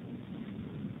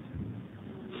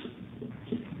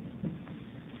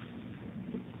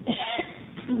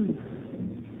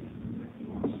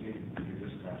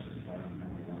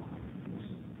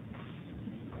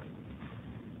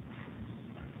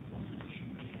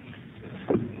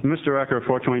 Mr. Ecker,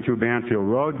 422 Banfield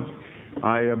Road.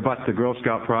 I abut the Girl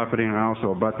Scout property, and I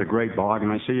also abut the Great Bog,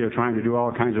 and I see you're trying to do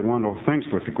all kinds of wonderful things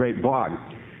with the Great Bog,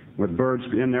 with birds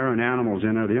in there and animals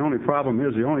in there. The only problem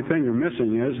is, the only thing you're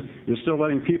missing is you're still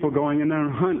letting people going in there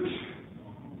and hunt.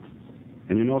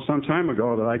 And you know, some time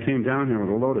ago that I came down here with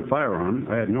a loaded firearm.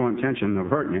 I had no intention of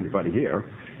hurting anybody here.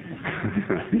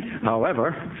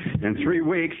 However, in 3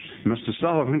 weeks, Mr.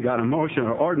 Sullivan got a motion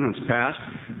or ordinance passed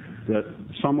that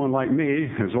someone like me,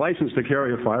 who's licensed to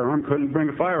carry a firearm, couldn't bring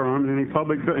a firearm in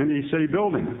any city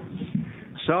building.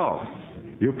 So,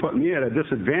 you put me at a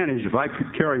disadvantage. If I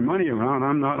could carry money around,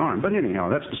 I'm not armed. But anyhow,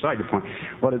 that's beside the point.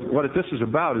 What this is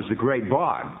about is the Great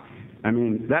Bog. I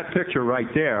mean, that picture right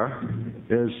there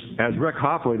is, as Rick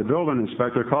Hopley, the building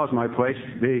inspector, calls my place,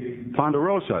 the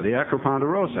Ponderosa, the Ecker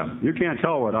Ponderosa. You can't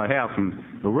tell what I have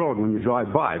from the road when you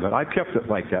drive by, but I kept it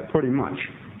like that pretty much.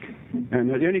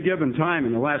 And at any given time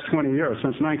in the last 20 years,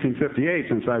 since 1958,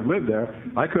 since I've lived there,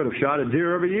 I could have shot a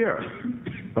deer every year.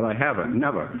 But I haven't,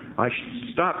 never. I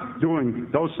stopped doing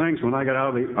those things when I got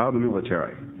out of the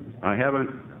military. I haven't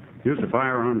used a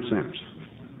firearm since.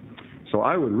 So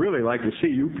I would really like to see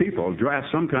you people draft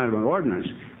some kind of an ordinance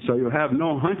so you have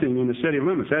no hunting in the city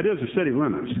limits. That is the city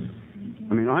limits.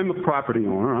 I mean, I'm a property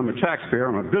owner, I'm a taxpayer,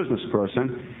 I'm a business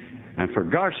person, and for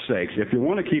gosh sakes, if you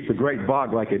want to keep the Great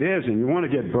Bog like it is and you want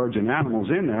to get birds and animals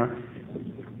in there,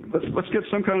 let's get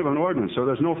some kind of an ordinance so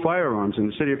there's no firearms in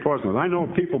the city of Portsmouth. I know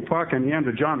people park on the end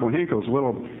of John Bohinkel's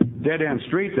little dead-end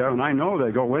street there, and I know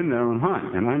they go in there and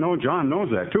hunt. And I know John knows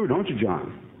that too, don't you,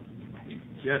 John?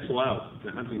 Yeah, it's allowed.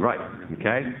 Right,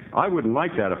 okay? I wouldn't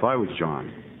like that if I was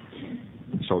John.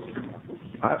 So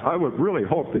I would really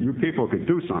hope that you people could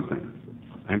do something.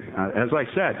 And as I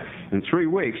said, in 3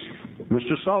 weeks,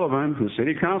 Mr. Sullivan, the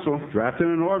city council, drafted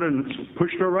an ordinance,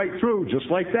 pushed her right through, just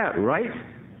like that, right?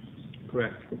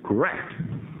 Correct. Correct.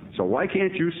 So why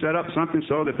can't you set up something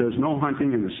so that there's no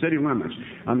hunting in the city limits?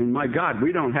 I mean, my God,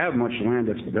 we don't have much land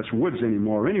that's woods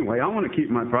anymore anyway. I want to keep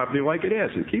my property like it is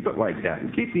and keep it like that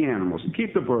and keep the animals and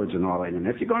keep the birds and all that. And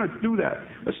if you're going to do that,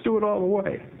 let's do it all the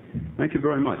way. Thank you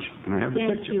very much. And I have the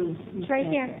picture. Thank you. It's right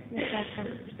here.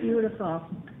 Beautiful.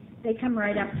 They come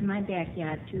right up to my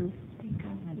backyard, too.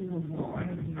 Oh, I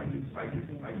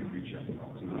can reach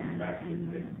out. Back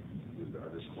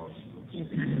this close.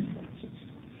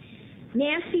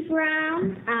 Nancy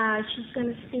Brown, she's going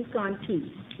to speak on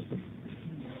peace.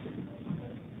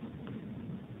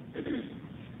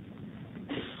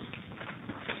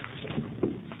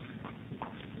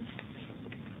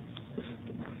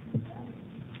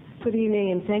 Good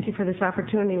evening, and thank you for this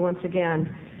opportunity once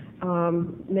again.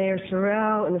 Mayor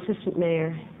Sorrell and Assistant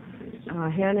Mayor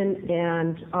Hannon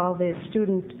and all the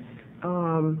student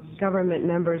government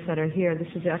members that are here. This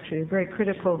is actually a very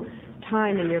critical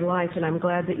time in your life, and I'm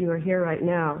glad that you are here right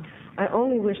now. I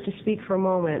only wish to speak for a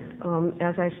moment.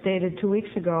 As I stated 2 weeks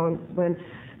ago when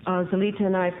Zelita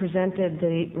and I presented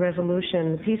the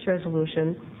resolution, the peace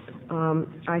resolution,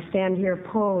 I stand here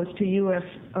opposed to U.S.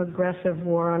 aggressive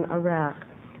war on Iraq.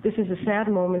 This is a sad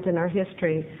moment in our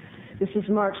history. This is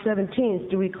March 17th.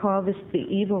 Do we call this the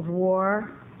eve of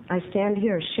war? I stand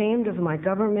here ashamed of my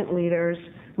government leaders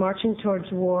marching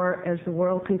towards war as the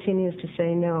world continues to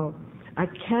say no. I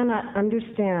cannot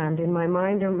understand in my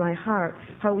mind or my heart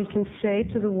how we can say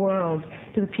to the world,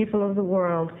 to the people of the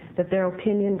world, that their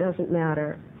opinion doesn't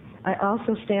matter. I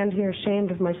also stand here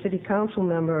ashamed of my city council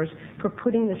members for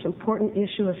putting this important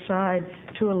issue aside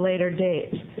to a later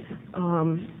date.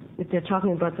 If they're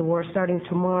talking about the war starting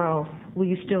tomorrow, will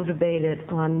you still debate it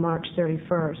on March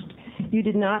 31st? You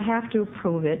did not have to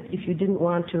approve it if you didn't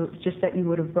want to, just that you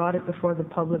would have brought it before the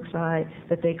public's eye,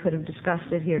 that they could have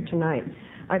discussed it here tonight.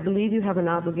 I believe you have an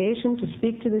obligation to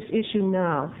speak to this issue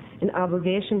now, an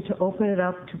obligation to open it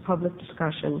up to public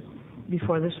discussion.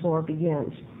 before this war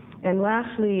begins. And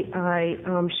lastly, I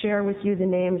share with you the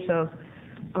names of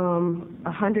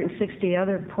 160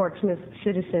 other Portsmouth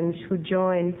citizens who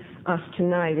join us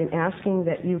tonight in asking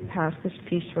that you pass this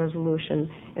peace resolution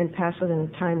and pass it in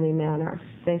a timely manner.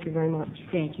 Thank you very much.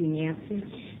 Thank you, Nancy.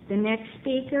 The next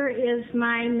speaker is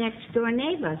my next-door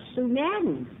neighbor, Sue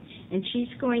Madden, and she's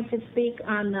going to speak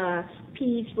on the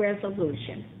peace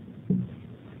resolution.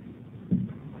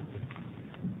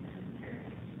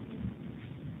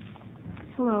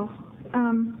 Hello.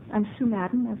 I'm Sue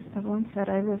Madden, as Evelyn said.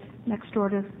 I live next door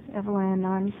to Evelyn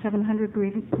on 700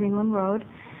 Greenland Road.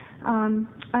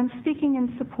 I'm speaking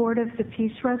in support of the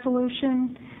peace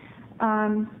resolution.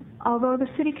 Although the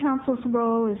City Council's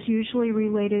role is usually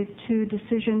related to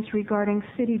decisions regarding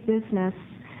city business,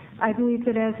 I believe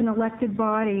that as an elected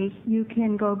body, you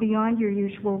can go beyond your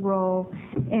usual role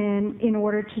in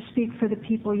order to speak for the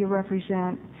people you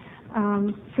represent.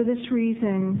 For this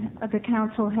reason, the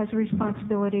Council has a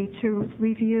responsibility to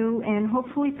review and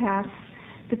hopefully pass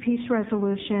the peace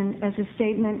resolution as a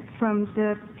statement from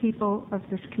the people of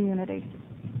this community.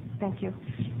 Thank you.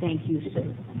 Thank you,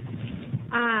 Sue.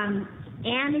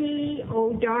 Annie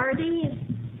O'Doherty,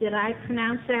 did I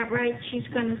pronounce that right? She's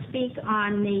going to speak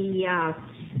on the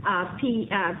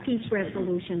peace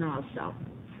resolution also.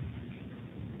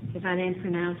 If I didn't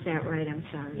pronounce that right, I'm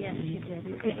sorry. Yes, you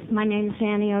did. My name is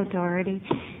Annie O'Doherty,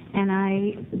 and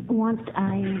I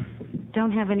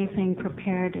don't have anything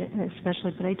prepared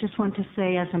especially, but I just want to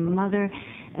say as a mother,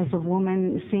 as a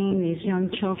woman, seeing these young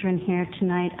children here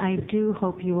tonight, I do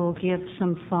hope you will give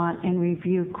some thought and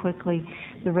review quickly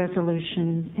the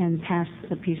resolution and pass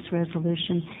the peace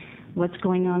resolution. What's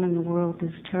going on in the world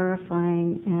is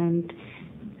terrifying, and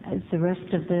the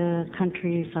rest of the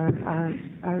countries are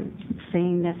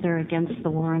saying that they're against the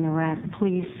war in Iraq.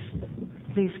 Please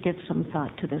give some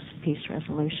thought to this peace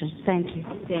resolution. Thank you.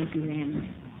 Thank you, Annie.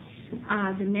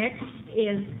 The next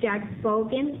is Doug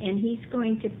Bogan, and he's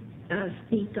going to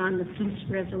speak on the peace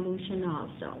resolution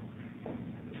also.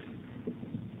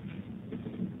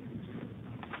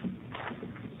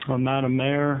 Well, Madam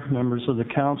Mayor, members of the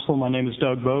council, my name is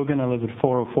Doug Bogan. I live at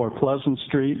 404 Pleasant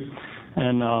Street,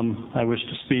 and I wish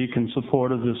to speak in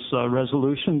support of this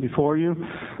resolution before you.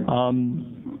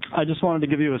 I just wanted to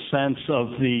give you a sense of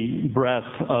the breadth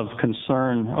of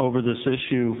concern over this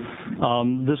issue.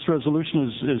 This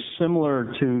resolution is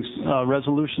similar to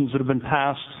resolutions that have been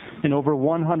passed in over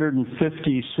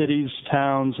 150 cities,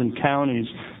 towns, and counties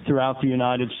throughout the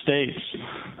United States.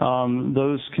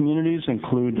 Those communities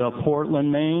include Portland,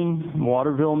 Maine,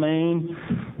 Waterville, Maine,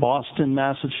 Boston,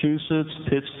 Massachusetts,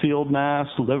 Pittsfield, Mass,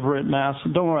 Leverett, Mass.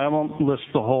 Don't worry, I won't list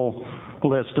the whole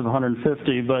list of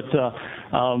 150, but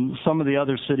some of the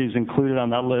other cities included on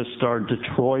that list are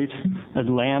Detroit,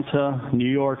 Atlanta, New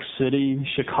York City,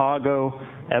 Chicago,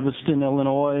 Evanston,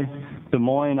 Illinois, Des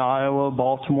Moines, Iowa,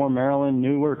 Baltimore, Maryland,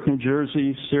 Newark, New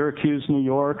Jersey, Syracuse, New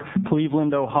York,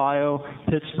 Cleveland, Ohio,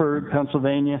 Pittsburgh,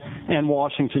 Pennsylvania, and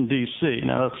Washington, D.C.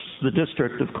 Now, that's the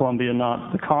District of Columbia,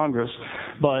 not the Congress,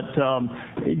 but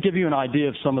give you an idea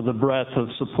of some of the breadth of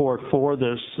support for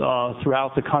this.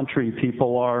 Throughout the country,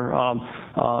 people are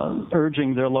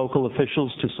urging their local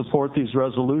officials to support these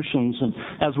resolutions. And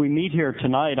as we meet here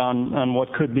tonight on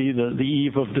what could be the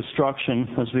eve of destruction,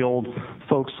 as the old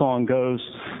folk song goes,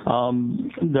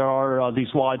 there are these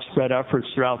widespread efforts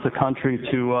throughout the country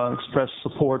to express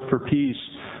support for peace.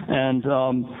 And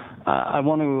I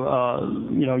want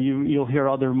to, you'll hear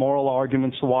other moral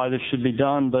arguments of why this should be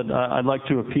done, but I'd like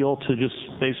to appeal to just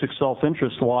basic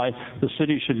self-interest, why the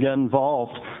city should get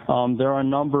involved. There are a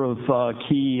number of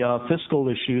key fiscal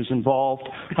issues involved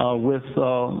with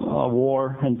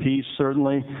war and peace,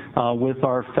 certainly, with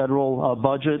our federal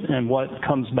budget and what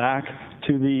comes back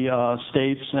to the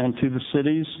states and to the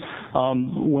cities.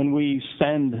 When we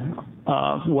spend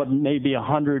what may be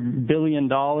 $100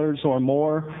 billion or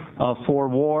more for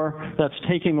war, that's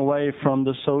taking away from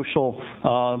the social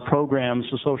programs,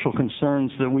 the social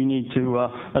concerns that we need to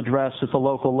address at the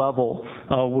local level.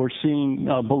 We're seeing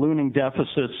ballooning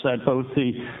deficits at both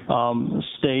the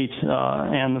state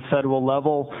and the federal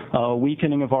level,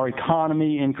 weakening of our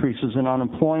economy, increases in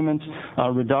unemployment,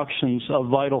 reductions of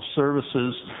vital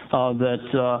services that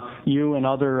you and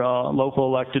other local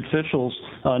elected officials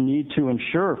need to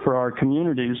ensure for our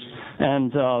communities.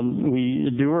 And we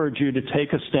do urge you to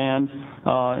take a stand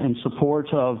in support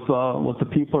of what the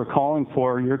people are calling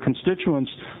for. Your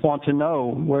constituents want to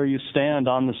know where you stand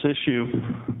on this issue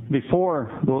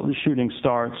before the shooting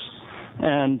starts.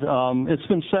 And it's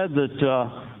been said that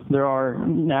there are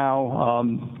now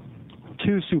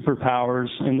two superpowers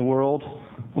in the world,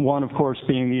 One, of course,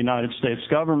 being the United States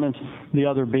government, the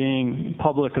other being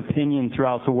public opinion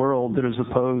throughout the world that is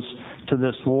opposed to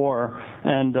this war.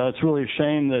 And it's really a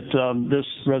shame that this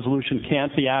resolution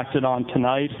can't be acted on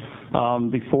tonight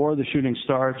before the shooting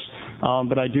starts,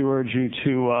 but I do urge you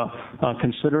to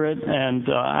consider it and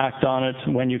act on it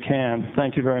when you can.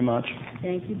 Thank you very much.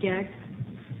 Thank you, Doug.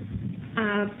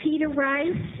 Peter Rice,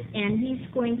 and he's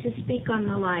going to speak on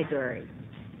the library.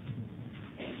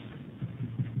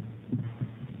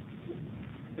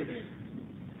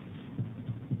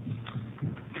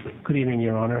 Good evening,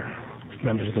 Your Honor,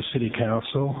 members of the City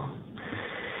Council.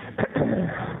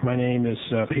 My name is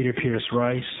Peter Pierce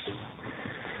Rice.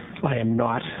 I am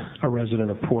not a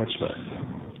resident of Portsmouth.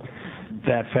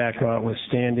 That fact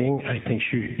notwithstanding, I think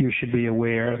you should be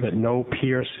aware that no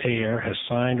Pierce heir has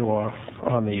signed off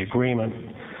on the agreement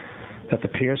that the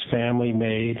Pierce family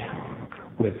made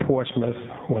with Portsmouth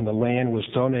when the land was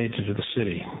donated to the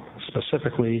city,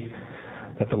 specifically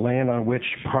that the land on which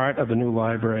part of the new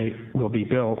library will be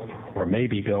built, or may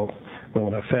be built, will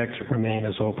in effect remain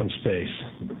as open space.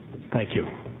 Thank you.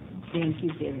 Thank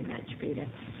you very much, Peter.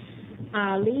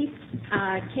 Lee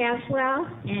Caswell,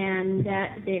 and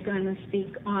they're going to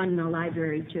speak on the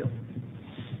library too.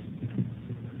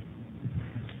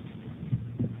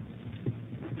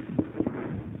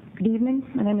 Good evening.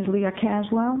 My name is Leah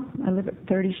Caswell. I live at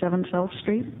 37 South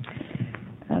Street.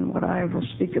 And what I will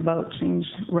speak about seems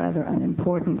rather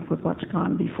unimportant with what's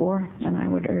gone before, and I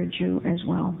would urge you as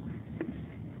well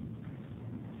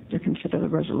to consider the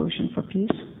resolution for peace.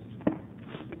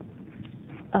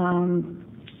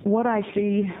 What I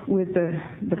see with the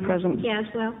present...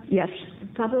 Caswell? Yes. The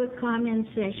public comment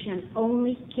session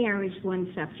only carries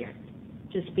one subject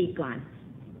to speak on.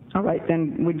 All right,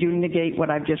 then would you negate what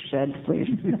I've just said, please?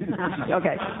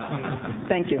 Okay.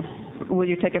 Thank you. Will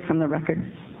you take it from the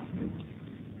record?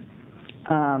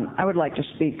 I would like to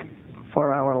speak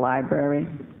for our library.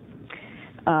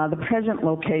 The present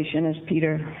location, as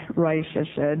Peter Rice has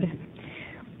said,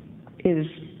 is,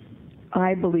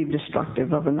 I believe,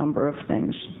 destructive of a number of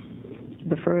things.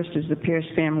 The first is the Pierce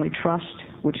Family Trust,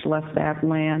 which left that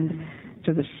land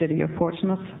to the city of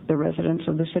Portsmouth, the residents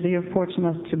of the city of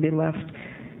Portsmouth, to be left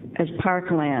as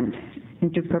parkland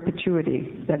into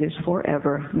perpetuity, that is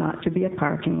forever, not to be a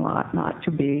parking lot, not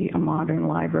to be a modern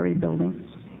library building.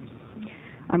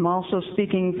 I'm also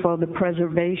speaking for the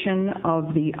preservation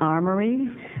of the armory,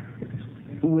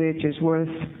 which is worth,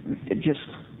 just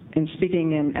in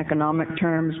speaking in economic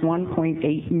terms,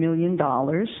 $1.8 million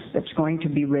that's going to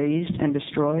be razed and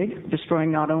destroyed, destroying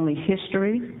not only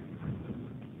history,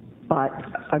 but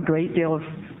a great deal of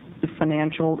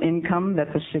financial income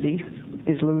that the city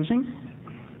is losing.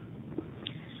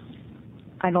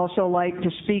 I'd also like to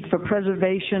speak for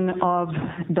preservation of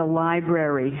the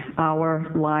library,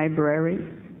 our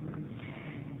library,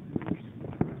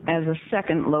 as a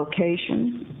second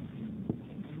location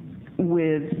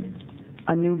with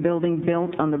a new building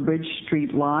built on the Bridge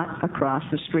Street lot across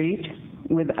the street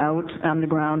without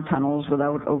underground tunnels,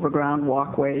 without overground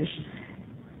walkways,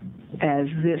 as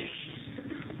this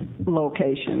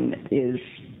location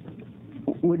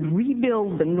would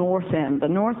rebuild the north end. The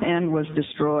north end was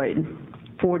destroyed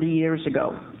 40 years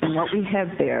ago, and what we have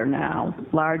there now,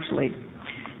 largely,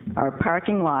 are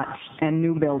parking lots and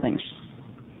new buildings,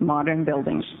 modern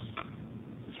buildings.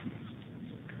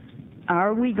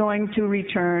 Are we going to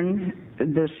return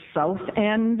the south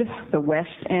end, the west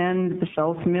end, the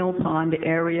South Mill Pond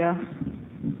area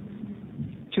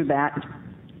to that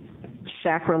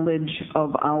sacrilege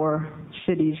of our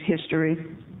city's history?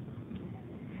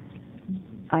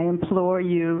 I implore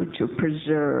you to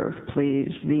preserve, please,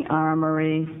 the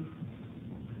Armory,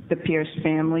 the Pierce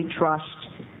Family Trust,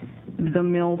 the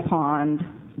Mill Pond,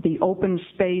 the open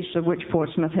space of which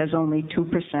Portsmouth has only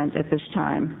 2% at this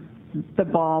time, the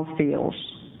ball fields.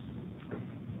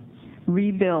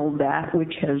 Rebuild that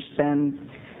which has been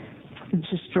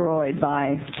destroyed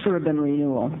by urban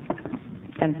renewal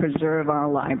and preserve our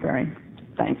library.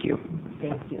 Thank you.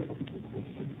 Thank you.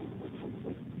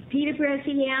 Peter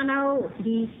Graziano,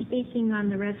 he's speaking on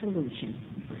the resolution.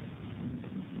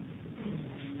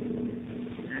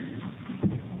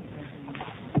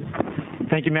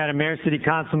 Thank you, Madam Mayor, City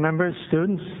Council members,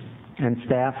 students, and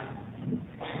staff.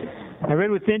 I read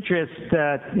with interest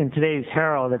in today's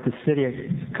Herald that the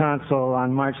City Council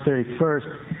on March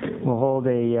 31st will hold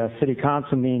a City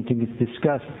Council meeting to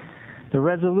discuss the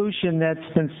resolution that's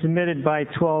been submitted by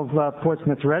 12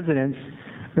 Portsmouth residents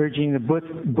urging the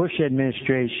Bush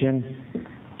administration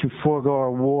to forego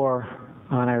a war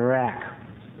on Iraq.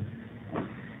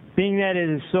 Being that it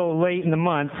is so late in the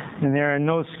month and there are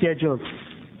no scheduled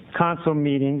council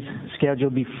meetings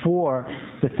scheduled before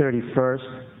the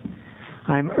 31st,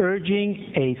 I'm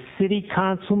urging a city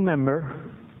council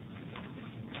member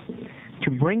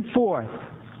to bring forth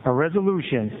a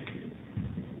resolution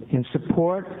in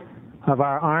support of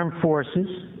our armed forces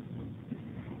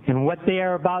and what they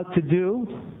are about to do,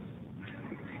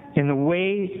 in the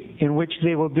way in which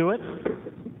they will do it,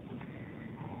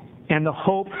 and the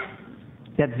hope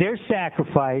that their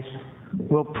sacrifice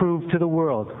will prove to the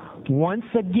world once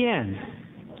again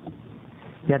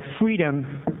that freedom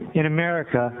in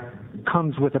America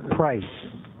comes with a price.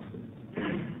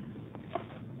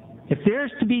 If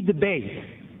there's to be debate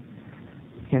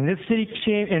in this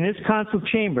in this council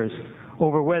chambers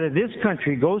over whether this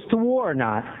country goes to war or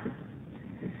not,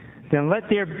 then let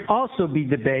there also be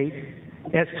debate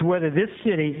as to whether this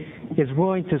city is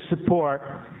willing to support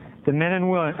the men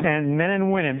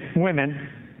and women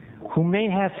who may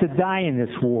have to die in this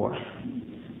war.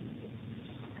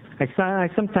 I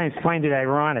sometimes find it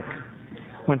ironic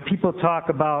when people talk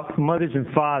about mothers and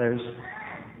fathers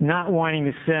not wanting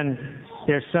to send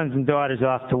their sons and daughters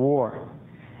off to war.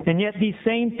 And yet these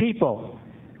same people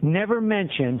never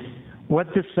mention what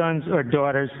the sons or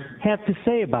daughters have to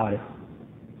say about it.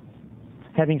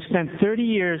 Having spent 30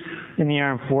 years in the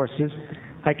armed forces,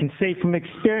 I can say from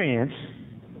experience,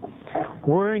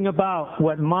 worrying about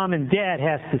what mom and dad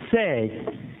has to say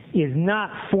is not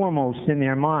foremost in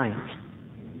their minds.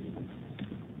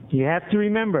 You have to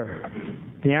remember,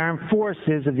 the armed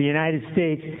forces of the United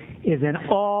States is an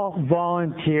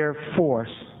all-volunteer force.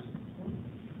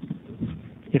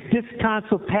 If this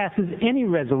council passes any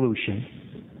resolution,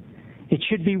 it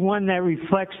should be one that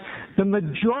reflects the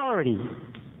majority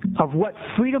of what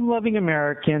freedom-loving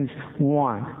Americans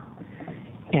want.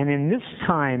 And in this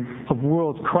time of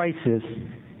world crisis,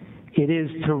 it is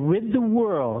to rid the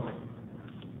world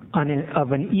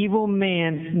of an evil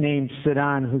man named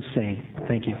Saddam Hussein.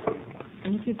 Thank you.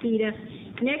 Thank you, Peter.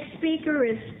 Next speaker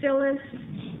is Phyllis,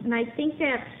 and I think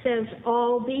that says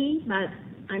Albee, but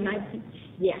I might be,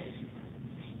 yes.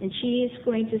 And she is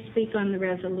going to speak on the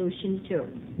resolution too.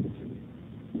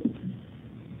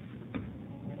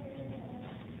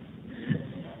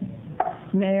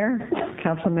 Mayor,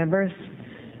 council members,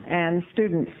 and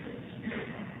students.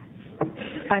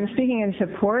 I'm speaking in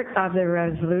support of the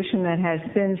resolution that has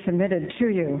been submitted to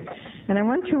you. And I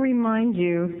want to remind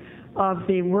you of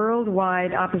the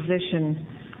worldwide opposition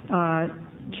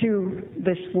to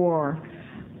this war.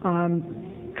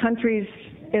 Countries,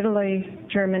 Italy,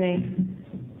 Germany,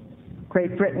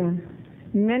 Great Britain,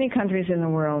 many countries in the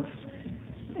world,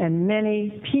 and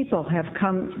many people have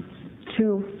come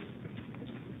to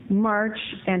march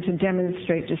and to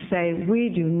demonstrate, to say, we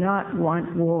do not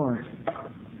want war.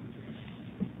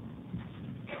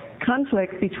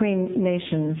 Conflict between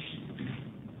nations,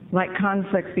 like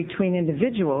conflict between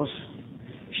individuals,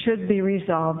 should be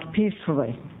resolved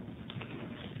peacefully.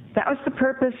 That was the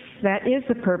purpose, that is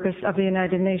the purpose of the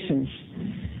United Nations.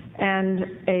 And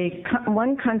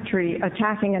one country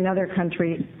attacking another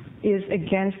country is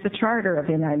against the Charter of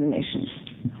the United Nations.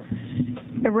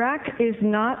 Iraq is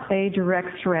not a direct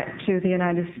threat to the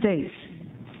United States.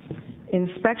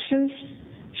 Inspections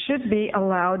should be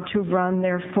allowed to run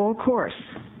their full course.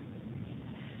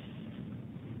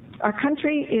 Our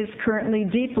country is currently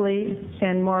deeply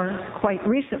and quite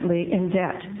recently in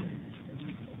debt.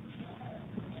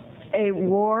 A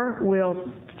war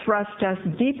will thrust us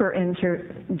deeper into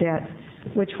debt,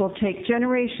 which will take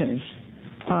generations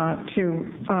to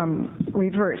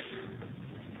reverse.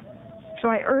 So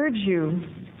I urge you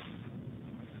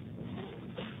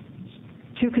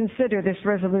to consider this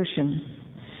resolution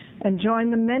and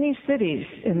join the many cities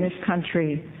in this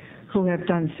country who have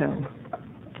done so.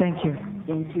 Thank you.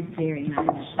 Thank you very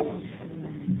much.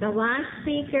 The last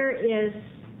speaker is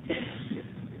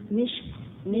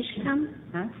Mitchum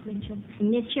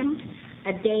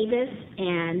Davis,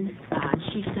 and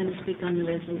she's going to speak on the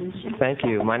resolution. Thank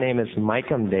you. My name is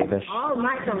Micah Davis. Oh,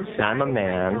 Michael. I'm a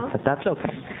man, but that's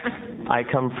okay. I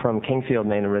come from Kingfield,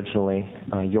 Maine originally,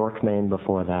 York, Maine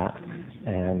before that,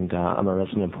 and I'm a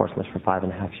resident in Portsmouth for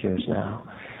 5.5 years now.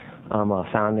 I'm a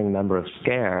founding member of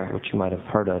SCARE, which you might have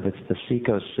heard of. It's the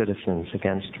Seacoast Citizens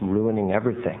Against Ruining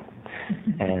Everything.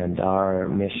 And our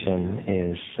mission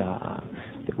is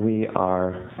that we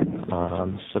are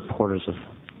supporters of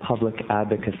public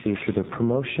advocacy through the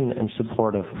promotion and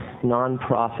support of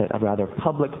non-profit, or rather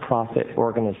public-profit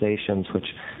organizations which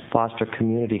foster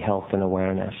community health and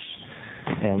awareness.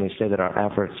 And we say that our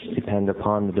efforts depend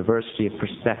upon the diversity of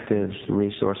perspectives,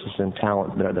 resources, and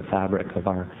talent that are the fabric of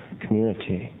our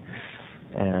community.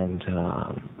 And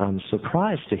I'm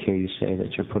surprised to hear you say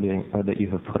that you're putting, or that you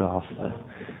have put off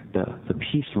the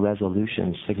peace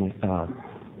resolution,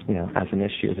 as an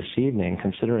issue this evening,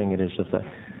 considering it is of the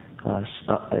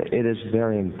it is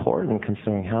very important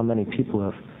considering how many people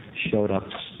have showed up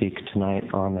to speak tonight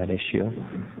on that issue,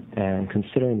 and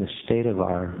considering the state of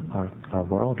our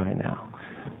world right now.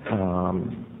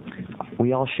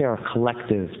 We all share a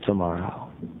collective tomorrow,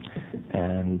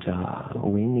 and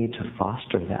we need to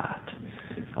foster that.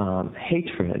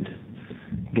 Hatred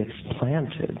gets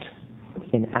planted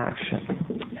in action,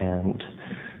 and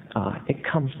it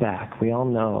comes back. We all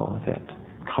know that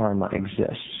karma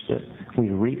exists, that we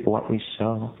reap what we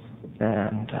sow,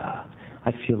 and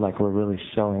I feel like we're really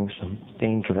sowing some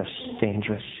dangerous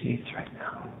seeds right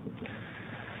now.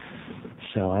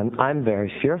 So I'm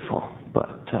very fearful,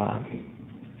 but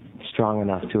strong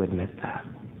enough to admit that.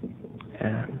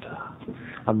 And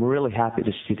I'm really happy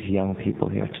to see the young people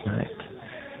here tonight,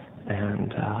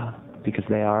 and because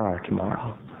they are our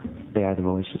tomorrow. They are the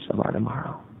voices of our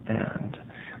tomorrow, and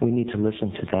we need to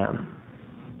listen to them.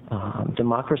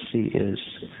 Democracy is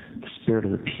the spirit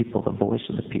of the people, the voice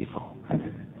of the people,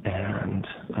 and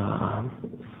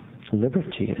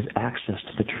liberty is access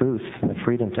to the truth and the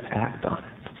freedom to act on it.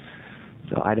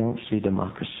 So I don't see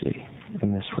democracy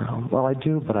in this realm. Well, I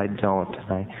do, but I don't.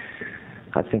 And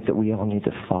I think that we all need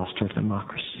to foster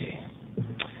democracy.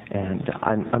 And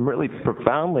I'm really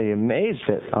profoundly amazed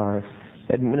at our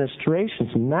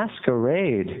administration's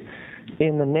masquerade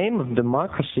in the name of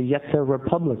democracy, yet they're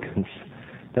Republicans.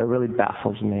 That really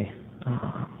baffles me.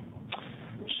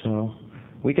 So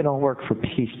we can all work for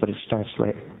peace, but it starts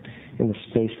right in the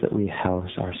space that we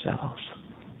house ourselves.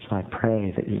 So I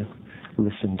pray that you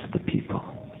listen to the people.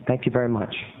 Thank you very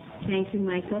much. Thank you,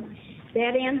 Michael.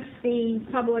 That ends the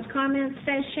public comment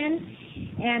session,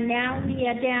 and now we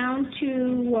are down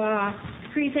to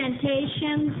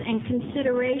presentations and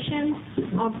considerations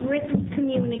of written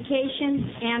communications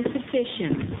and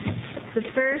petitions. The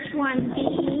first one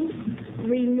being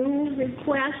renew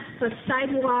request for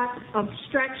sidewalk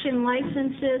obstruction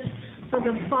licenses for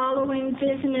the following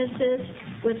businesses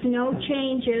with no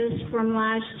changes from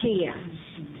last year.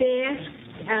 Fair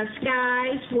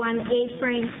Skies, 1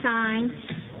 A-frame sign.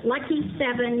 Lucky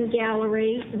 7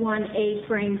 Gallery, 1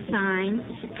 A-frame sign.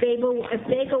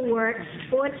 Bagel Works,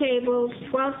 4 tables,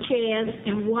 12 chairs,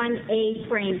 and 1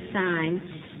 A-frame sign.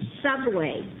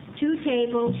 Subway, 2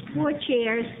 tables, 4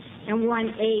 chairs, and 1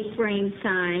 A-frame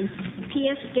sign.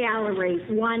 Pierce Gallery,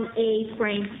 1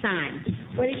 A-frame sign.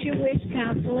 What is your wish,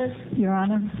 councilors? Your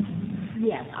Honor?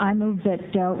 Yes. I move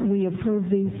that we approve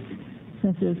these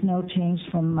since there's no change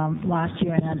from last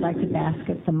year, and I'd like to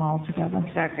basket them all together.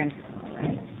 Second. All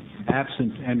right.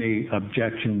 Absent any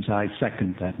objections, I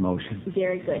second that motion.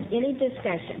 Very good. Any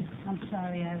discussion? I'm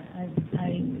sorry,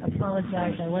 I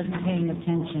apologize, I wasn't paying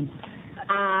attention.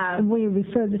 We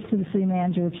refer this to the city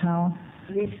manager of town.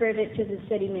 Referred it to the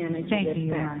city manager. Thank you,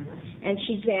 Your Honor. And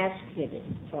she's asked it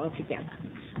altogether.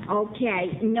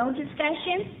 Okay, no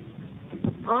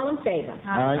discussion? All in favor?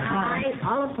 Aye. Aye.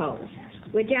 All opposed?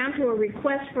 We're down to a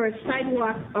request for a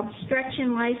sidewalk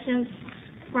obstruction license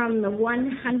from the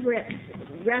 100th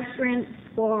Restaurant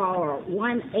for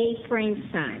 1 A-frame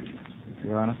sign.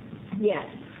 Your Honor? Yes.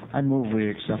 I move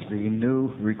we accept the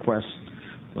new request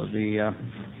for the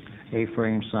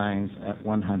A-frame signs at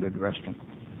 100 Restaurant.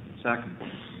 Second.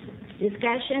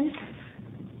 Discussion?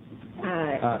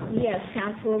 Yes,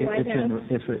 Councilor Whitehouse.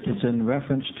 It's in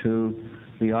reference to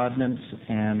the ordinance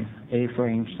and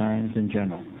A-frame signs in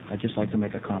general. I'd just like to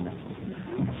make a comment.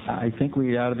 I think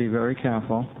we ought to be very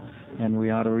careful, and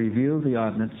we ought to review the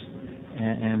ordinance,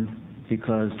 and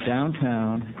because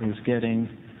downtown is getting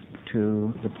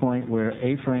to the point where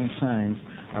A-frame signs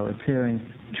are appearing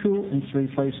 2 and 3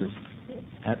 places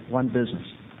at one business.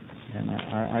 And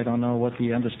I don't know what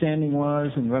the understanding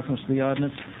was in reference to the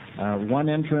ordinance. 1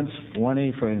 entrance, 1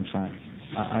 A-frame sign.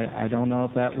 I don't know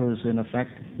if that was in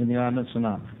effect in the ordinance or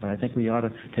not, but I think we ought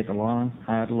to take a long,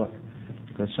 hard look,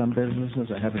 because some businesses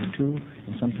are having 2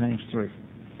 and sometimes 3.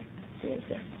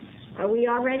 Are we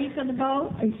all ready for the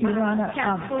vote? Your Honor,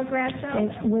 Councilor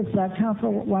Grasso? with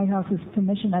Council Whitehouse's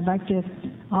permission, I'd like to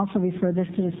also refer this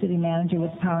to the city manager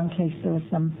with power in case there was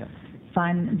some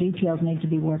fine details need to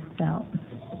be worked out.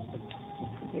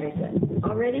 Very good.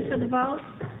 All ready for the vote?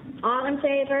 All in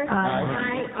favor?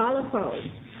 Aye. All opposed?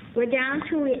 We're down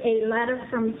to a letter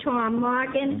from Tom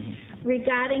Morgan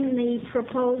regarding the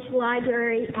proposed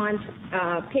library on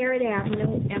Parrott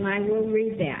Avenue, and I will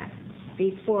read that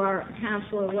before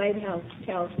Councilor Whitehouse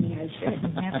tells me I should.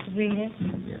 You have to read it?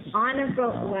 On a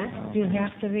vote, what? Do you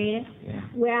have to read it?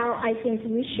 Well, I think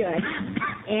we should.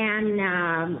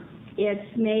 And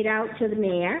it's made out to the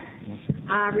mayor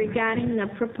regarding the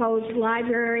proposed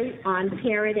library on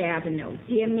Parrott Avenue.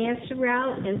 Dear Mayor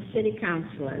Sorrell and city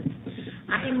councilors,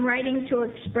 I am writing to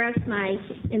express my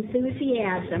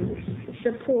enthusiasm,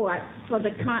 support for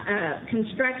the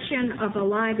construction of a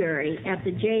library at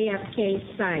the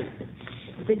JFK site.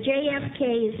 The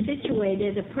JFK is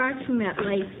situated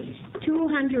approximately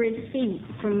 200 feet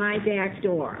from my back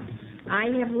door. I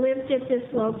have lived at this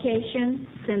location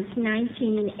since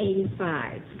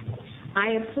 1985.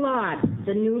 I applaud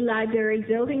the new library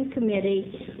building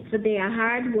committee for their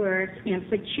hard work and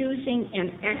for choosing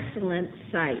an excellent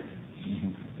site.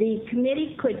 The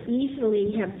committee could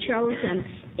easily have chosen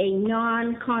a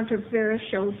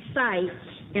non-controversial site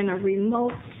in a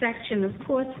remote section of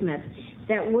Portsmouth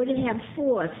that would have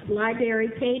forced library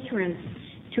patrons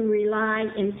to rely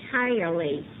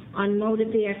entirely on motor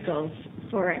vehicles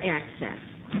for access.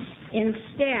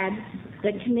 Instead,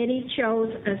 the committee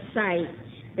chose a site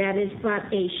that is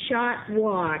but a short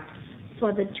walk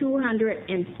for the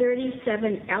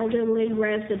 237 elderly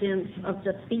residents of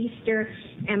the Feaster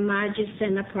and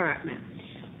Margison apartment,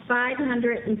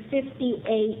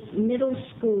 558 middle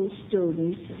school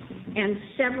students, and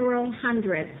several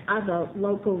hundred other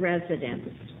local residents.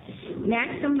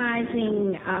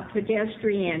 Maximizing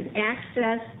pedestrian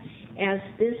access, as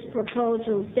this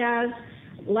proposal does,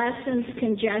 lessens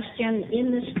congestion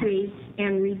in the streets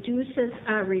and reduces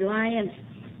our reliance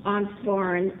on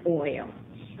foreign oil.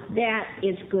 That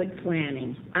is good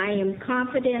planning. I am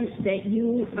confident that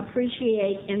you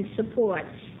appreciate and support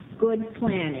good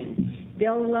planning.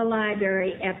 Build a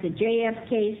library at the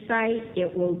JFK site.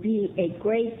 It will be a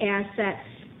great asset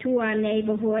to our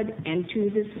neighborhood and to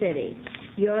the city.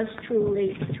 Yours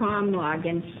truly, Tom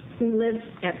Morgan, who lives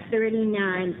at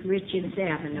 39 Richards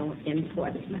Avenue in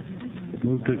Portsmouth.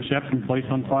 Move to accept and place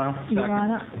on file. Your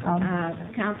Honor,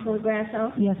 Councilor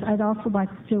Grasso? yes, I'd also like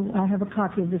to have a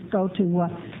copy of this go to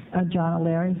John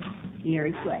O'Leary.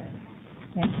 Very good.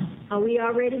 Thank you. Are we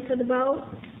all ready for the vote?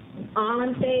 All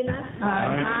in favor?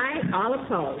 Aye. All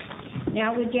opposed?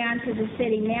 Now we're down to the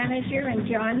city manager, and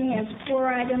John has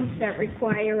 4 items that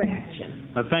require action.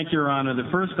 Thank you, Your Honor. The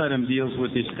first item deals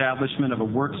with the establishment of a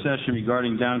work session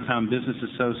regarding Downtown Business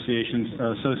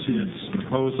Associates'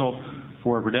 proposal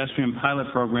for a pedestrian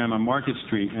pilot program on Market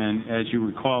Street. And as you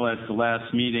recall, at the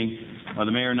last meeting,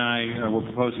 the mayor and I were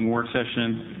proposing a work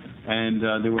session, and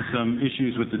there were some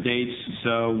issues with the dates,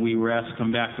 so we were asked to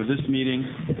come back for this meeting.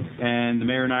 And the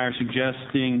mayor and I are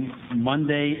suggesting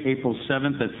Monday, April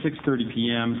 7th at 6:30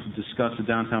 p.m. to discuss the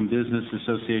Downtown Business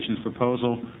Association's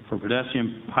proposal for a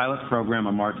pedestrian pilot program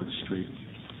on Market Street.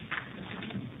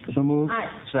 So moved.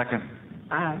 Second.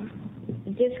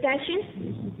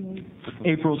 Discussion?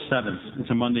 April 7th. It's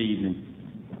a Monday evening.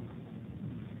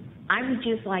 I would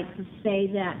just like to say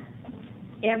that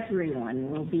everyone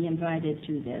will be invited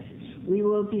to this. We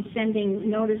will be sending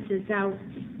notices out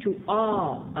to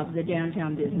all of the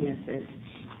downtown businesses,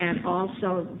 and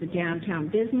also the Downtown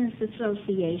Business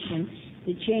Association,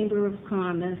 the Chamber of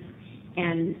Commerce,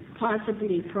 and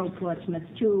possibly Pro Portsmouth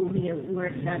too, who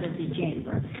works out of the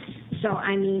Chamber. So,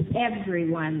 I mean,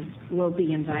 everyone will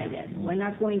be invited. We're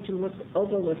not going to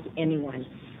overlook anyone.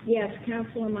 Yes,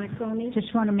 Councilor Marconi?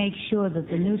 Just want to make sure that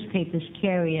the newspapers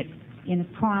carry it in a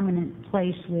prominent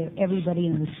place where everybody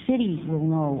in the city will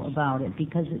know about it,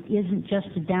 because it isn't just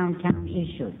a downtown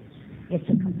issue. It's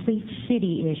a complete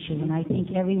city issue, and I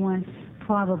think everyone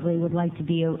probably would like to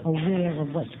be aware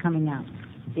of what's coming up.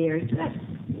 Very good.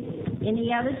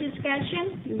 Any other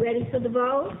discussion? You ready for the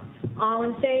vote? All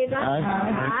in favor?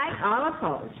 Aye. All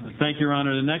opposed? Thank you, Your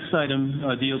Honor. The next item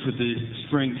deals with the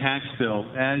spring tax bill.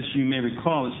 As you may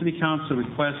recall, the City Council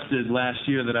requested last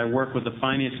year that I work with the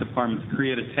Finance Department to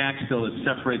create a tax bill that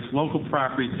separates local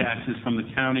property taxes from the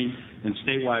county and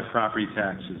statewide property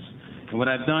taxes. And what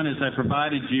I've done is I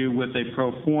provided you with a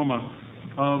pro forma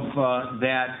of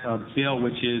that bill,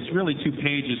 which is really 2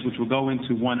 pages, which will go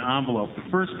into one envelope. The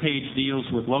first page deals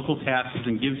with local taxes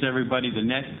and gives everybody the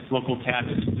net local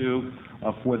taxes due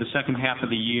for the second half of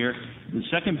the year. The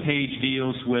second page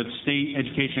deals with state,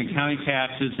 education, and county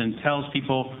taxes and tells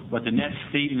people what the net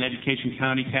state and education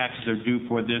county taxes are due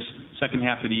for this second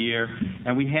half of the year.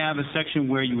 And we have a section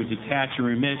where you would detach and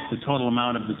remit the total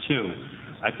amount of the two.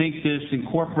 I think this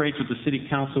incorporates what the City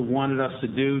Council wanted us to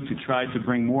do to try to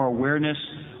bring more awareness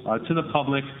to the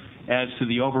public as to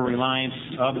the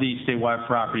over-reliance of the statewide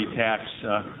property tax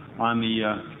on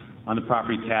the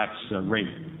property tax rate.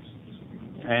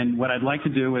 And what I'd like to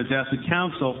do is ask the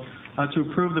Council to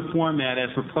approve the format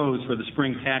as proposed for the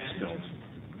spring tax bills.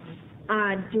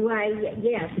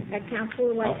 Yes,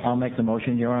 Councilor White. I'll make the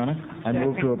motion, Your Honor. I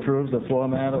move to approve the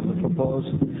format of the proposed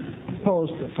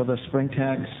opposed for the spring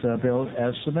tax bill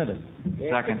as submitted.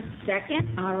 Second.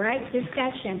 Second, all right,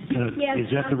 discussion. Yes, Is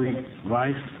that the Councilman-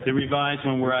 revised? The revised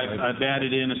one where I've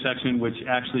added in a section which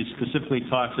actually specifically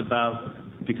talks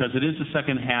about, because it is the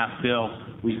second half bill,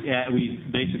 we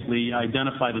basically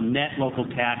identify the net local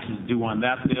taxes due on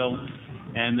that bill,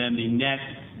 and then the net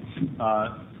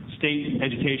state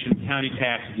education county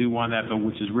tax due on that bill,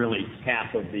 which is really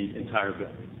half of the entire bill.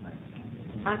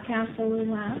 Councilor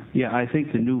Lau? Yeah, I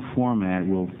think the new format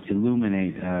will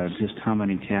illuminate just how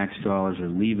many tax dollars are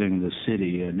leaving the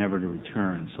city never to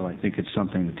return. So I think it's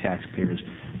something the taxpayers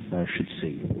should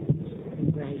see.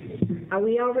 Right. Are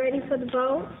we all ready for the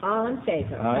vote? All in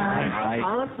favor? Aye.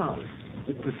 All opposed?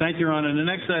 Thank you, Your Honor. The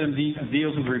next item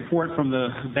deals with a report from the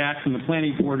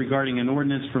Planning Board regarding an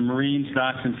ordinance for marines,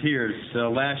 docks, and piers.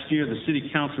 Last year, the City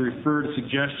Council referred a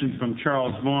suggestion from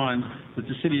Charles Vaughn that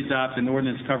the city adopt an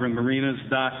ordinance covering marinas,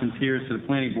 docks, and piers to the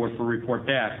Planning Board for a report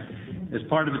back. As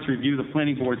part of its review, the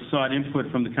Planning Board sought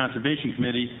input from the Conservation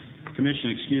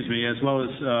Commission, as well as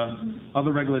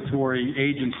other regulatory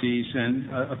agencies and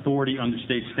authority under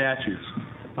state statutes.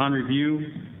 On review,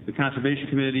 the Conservation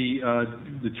Committee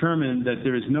determined that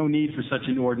there is no need for such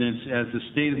an ordinance, as the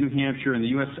state of New Hampshire and the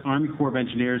U.S. Army Corps of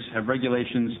Engineers have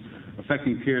regulations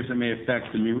affecting piers that may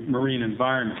affect the marine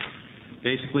environment.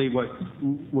 Basically,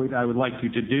 what I would like you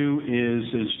to do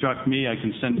is instruct me. I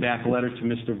can send back a letter to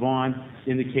Mr. Vaughn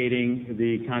indicating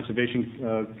the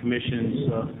Conservation Commission's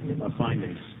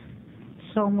findings.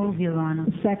 So move, Your Honor.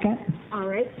 Second. All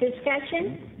right,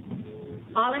 discussion?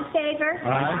 All in favor?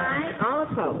 Aye. All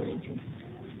opposed?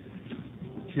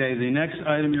 Okay, the next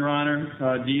item, Your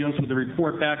Honor, deals with the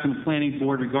report back from the Planning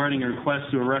Board regarding a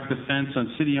request to erect a fence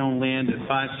on city-owned land at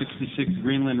 566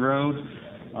 Greenland Road.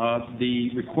 The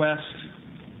request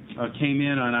came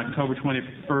in on October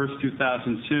 21st,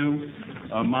 2002.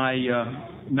 My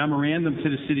memorandum to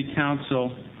the City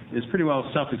Council is pretty well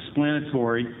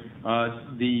self-explanatory.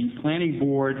 The Planning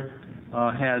Board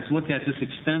has looked at this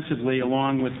extensively,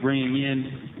 along with bringing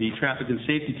in the Traffic and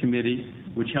Safety Committee,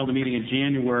 which held a meeting in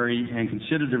January and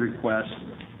considered the request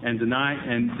and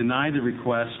denied the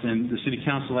request, and the City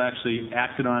Council actually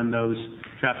acted on those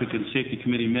Traffic and Safety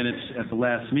Committee minutes at the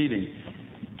last meeting.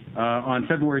 On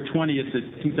February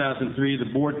 20th, 2003,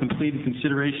 the Board completed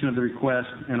consideration of the request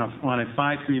and on a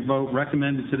 5-3 vote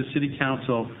recommended to the City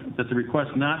Council that the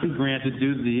request not be granted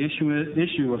due to the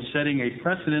issue of setting a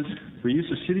precedent for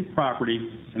use of city property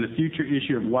and the future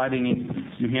issue of widening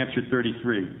New Hampshire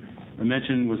 33. A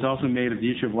mention was also made of the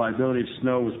issue of liability if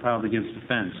snow was piled against the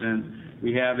fence. And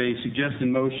we have a suggested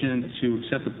motion to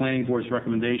accept the Planning Board's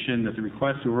recommendation that the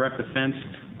request to erect a fence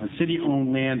on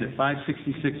city-owned land at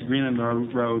 566 Greenland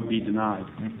Road be denied.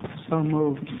 So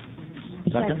moved.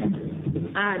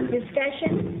 Second.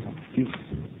 Discussion?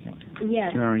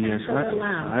 Yes. Sharon, yes. Councilor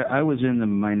Lau. I was in the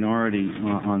minority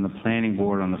on the Planning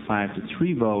Board on the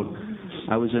 5-3 vote.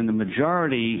 I was in the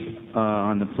majority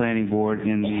on the Planning Board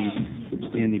in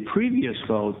the previous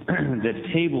vote that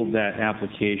tabled that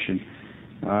application.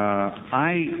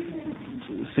 I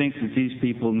think that these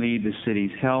people need the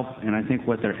city's help, and I think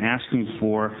what they're asking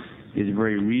for is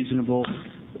very reasonable.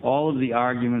 All of the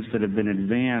arguments that have been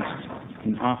advanced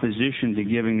in opposition to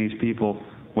giving these people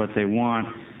what they want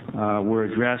were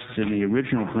addressed in the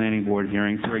original Planning Board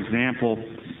hearing. For example,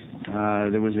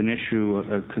 there was an issue,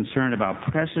 a concern about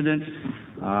precedent.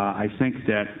 I think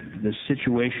that the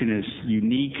situation is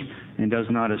unique and does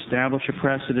not establish a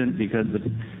precedent because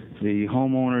the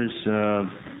homeowners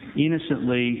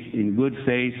innocently, in good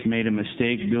faith, made a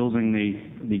mistake building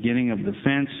the beginning of the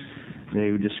fence.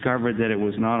 They discovered that it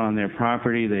was not on their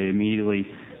property. They immediately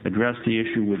addressed the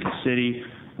issue with the city.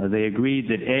 They agreed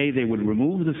that, A, they would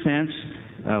remove the fence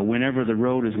whenever the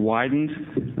road is widened.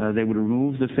 They would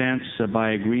remove the fence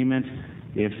by agreement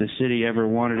if the city ever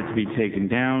wanted it to be taken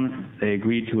down. They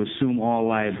agreed to assume all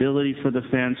liability for the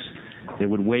fence. They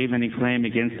would waive any claim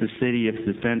against the city if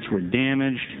the fence were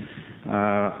damaged.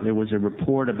 There was a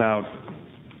report about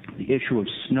the issue of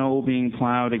snow being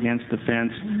plowed against the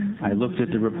fence. I looked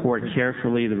at the report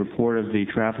carefully, the report of the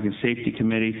Traffic and Safety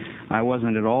Committee. I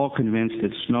wasn't at all convinced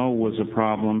that snow was a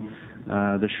problem.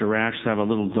 The Shirachs have a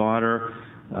little daughter.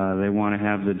 They want to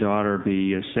have the daughter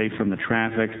be safe from the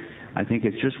traffic. I think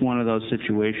it's just one of those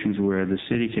situations where the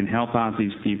city can help out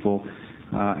these people,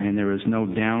 and there is no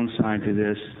downside to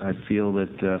this. I feel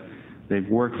that they've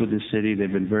worked with the city.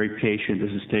 They've been very patient.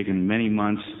 This has taken many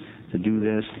months to do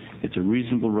this. It's a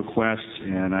reasonable request,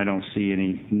 and I don't see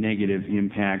any negative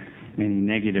impact, any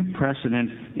negative precedent,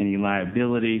 any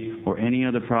liability, or any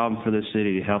other problem for the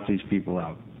city to help these people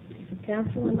out.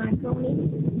 Councilor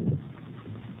Marconi?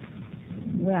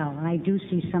 Well, I do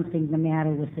see something the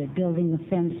matter with it, building a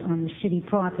fence on the city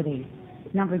property.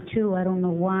 Number two, I don't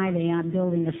know why they aren't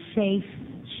building a safe,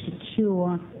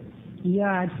 secure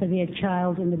yard for their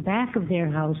child in the back of their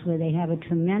house where they have a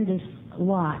tremendous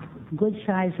lot,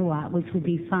 good-sized lot, which would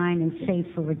be fine and safe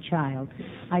for a child.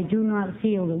 I do not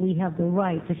feel that we have the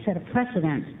right to set a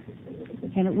precedent,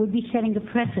 and it would be setting a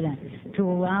precedent to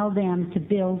allow them to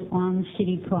build on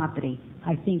city property.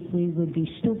 I think we would be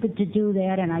stupid to do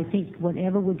that, and I think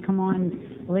whatever would come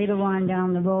on later on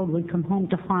down the road would come home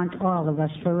to haunt all of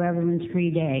us forever in 3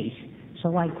 days.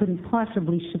 So I couldn't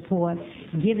possibly support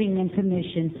giving them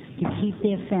permission to keep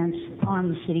their fence on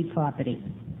the city property.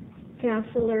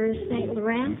 Councilor St.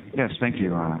 Laurent? Yes, thank you,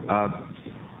 Your Honor.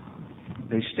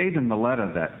 They state in the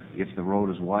letter that if the road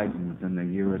is widened within a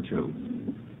year or two,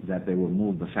 that they will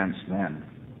move the fence then.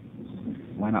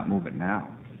 Why not move it now?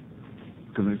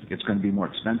 Because it's going to be more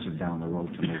expensive down the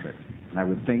road to move it. And I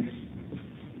would think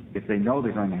if they know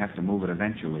they're going to have to move it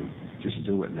eventually, just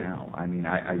do it now. I mean,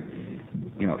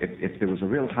 if there was a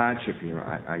real hardship here,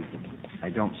 I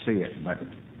don't see it, but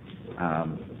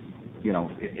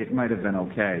it might have been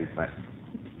okay, but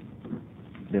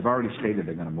they've already stated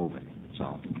they're going to move it.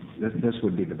 So this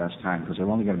would be the best time because they're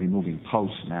only going to be moving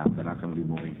posts now. They're not going to be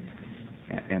moving,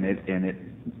 and it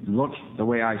looks the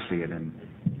way I see it, and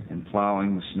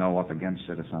plowing the snow up against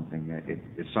it or something.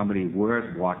 If somebody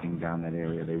were walking down that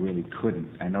area, they really couldn't.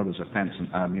 I know there's a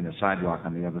sidewalk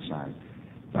on the other side,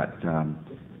 but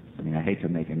I hate to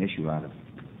make an issue out of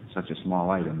such a small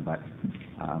item, but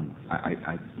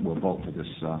I will vote for this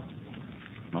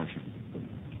motion.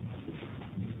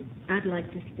 I'd like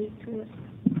to speak to it.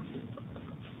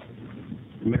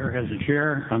 The mayor has the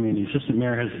chair. The assistant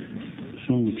mayor has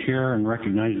assumed the chair and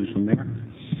recognizes the mayor.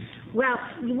 Well,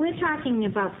 we're talking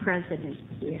about precedent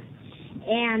here.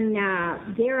 And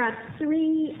there are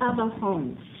 3 other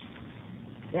homes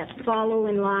that follow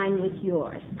in line with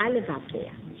yours. I live up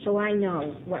there, so I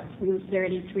know what Route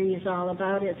 33 is all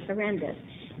about. It's horrendous.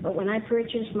 But when I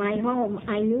purchased my home,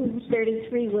 I knew Route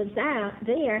 33 was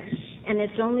there, and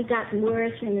it's only gotten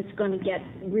worse, and it's going to get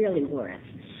really worse.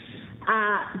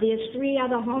 There's 3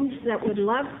 other homes that would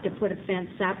love to put a fence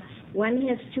up. One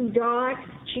has 2 dogs.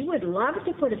 She would love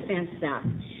to put a fence up.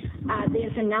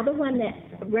 There's another one that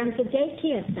runs a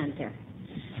daycare center.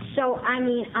 So,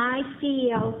 I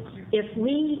feel if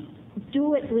we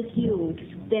do it with you,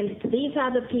 then these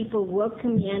other people will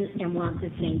come in and want the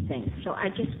same thing. So I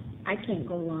can't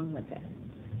go along with it.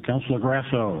 Councilor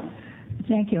Grasso.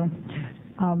 Thank you.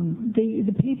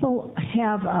 The people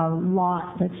have a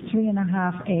lot that's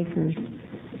 3.5 acres,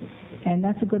 and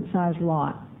that's a good-sized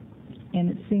lot. And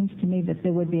it seems to me that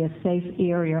there would be a safe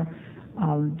area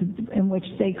in which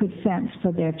they could fence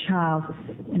for their child,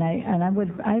 and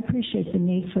I appreciate the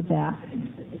need for that.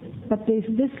 But the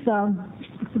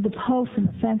posts and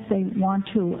the fence they want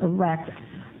to erect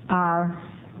are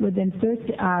within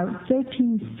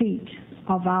 13 feet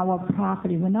of our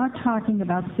property. We're not talking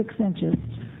about 6 inches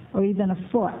or even a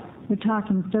foot. We're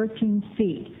talking 13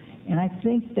 feet. And I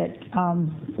think that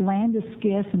land is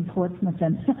scarce in Portsmouth,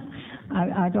 and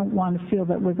I don't want to feel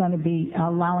that we're going to be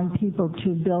allowing people to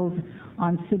build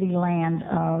on city land.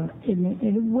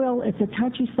 It's a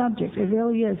touchy subject, it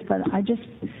really is, but I just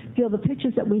feel the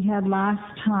pictures that we had last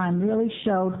time really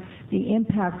showed the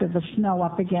impact of the snow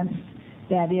up against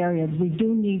that area. We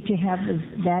do need to have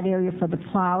that area for the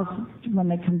plows when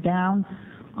they come down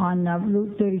on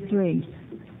Route 33.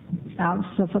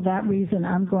 So for that reason,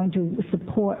 I'm going to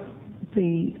support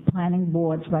the planning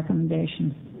board's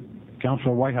recommendation.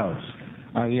 Councilor Whitehouse.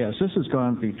 Yes, this has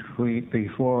gone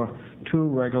before 2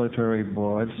 regulatory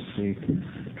boards, the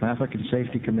Traffic and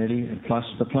Safety Committee plus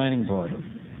the Planning Board.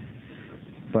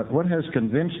 But what has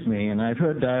convinced me, and I've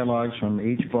heard dialogues from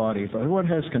each body, but what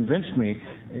has convinced me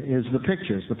is the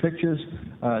pictures. The pictures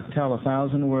tell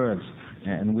 1,000 words.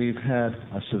 And we've had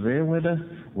a severe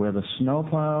winter where the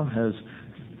snowplow has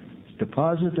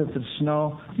deposited the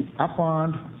snow up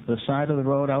on the side of the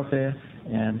road out there,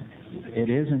 and it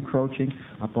is encroaching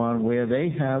upon where they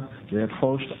have their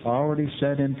post already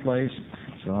set in place.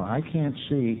 So I can't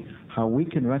see how we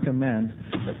can recommend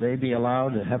that they be allowed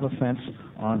to have a fence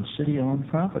on city-owned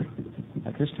property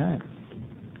at this time.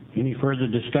 Any further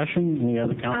discussion? Any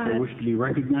other councilor wish to be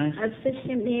recognized?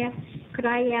 Assistant Mayor, could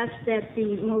I ask that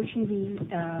the motion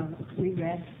be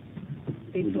reread?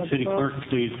 City Clerk,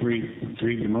 please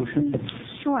read the motion.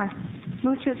 Sure.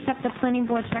 Move to accept the planning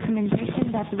board's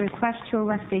recommendation that the request to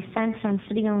erect a fence on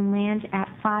city-owned land at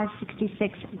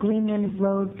 566 Greenland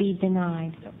Road be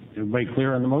denied. Everybody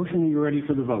clear on the motion? Are you ready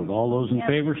for the vote? All those in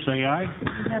favor say aye.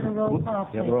 We have a roll call,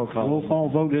 please. Roll call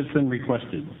vote has been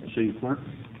requested. City Clerk.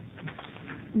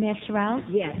 Mayor Sherrill?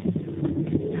 Yes.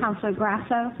 Councilor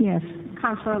Grasso? Yes.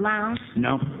 Councilor Lounge?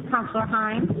 No. Councilor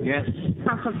Hines? Yes.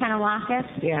 Councilor Penelakis?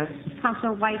 Yes.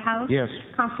 Councilor Whitehouse? Yes.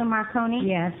 Councilor Marconi?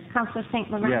 Yes. Councilor St.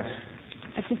 Laurent? Yes.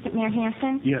 Assistant Mayor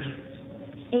Hanson? Yes.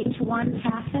 8-1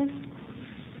 passes.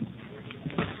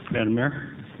 Madam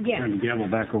Mayor? Yes. Turn the gavel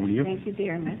back over to you. Thank you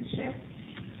very much, sir.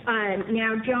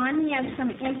 Now, John, you have some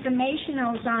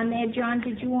informationals on there. John,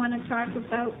 did you want to talk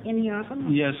about any of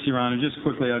them? Yes, Your Honor. Just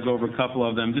quickly, I'll go over a couple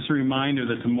of them. Just a reminder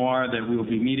that tomorrow that we will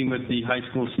be meeting with the high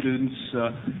school students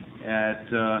at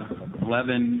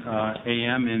 11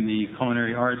 a.m. in the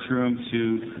Culinary Arts Room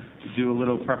to do a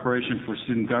little preparation for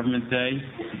Student Government Day,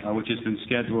 which has been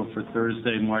scheduled for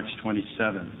Thursday, March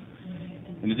 27th.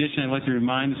 In addition, I'd like to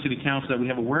remind the City Council that we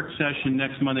have a work session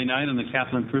next Monday night on the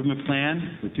Capital Improvement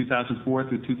Plan for 2004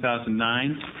 through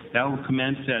 2009. That will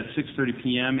commence at 6:30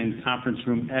 p.m. in Conference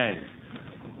Room A.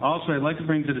 Also, I'd like to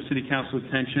bring to the City Council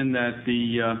attention that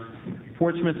the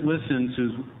Portsmouth Listens,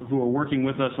 who are working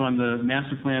with us on the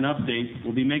Master Plan update,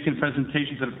 will be making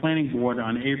presentations to the Planning Board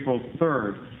on April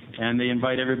 3rd, and they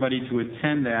invite everybody to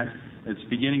attend that. It's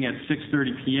beginning at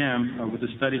 6:30 p.m. With the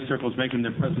study circles making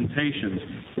their presentations.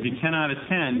 If you cannot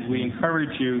attend, we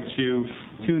encourage you to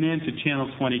tune in to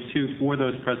Channel 22 for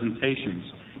those presentations.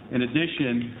 In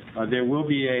addition, there will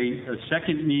be a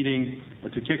second meeting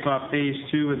to kick off Phase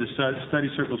 2 of the study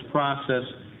circles process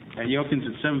at Yelkins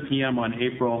at 7 p.m. on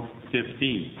April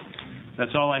 15th.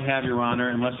 That's all I have, Your Honor,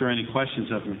 unless there are any questions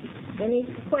of me. Any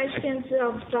questions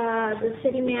of the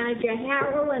city manager,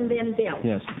 Harold, and then Bill?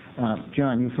 Yes.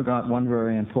 John, you forgot one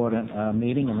very important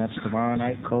meeting, and that's tomorrow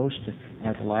night, Coast,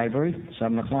 at the library,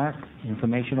 7 o'clock,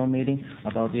 informational meeting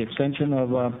about the extension of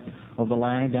the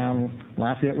line down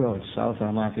Lafayette Road, south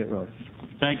on Lafayette Road.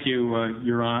 Thank you,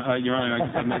 Your Honor. Your Honor,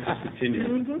 I might just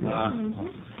continue.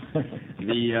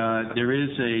 There is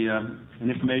an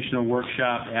informational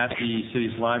workshop at the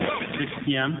city's library at 6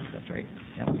 p.m. That's right.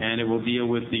 Yep. And it will deal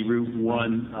with the Route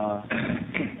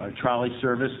 1 trolley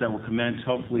service that will commence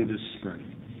hopefully this spring.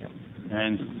 Yep.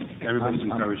 And everybody's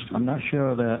encouraged to. I'm not sure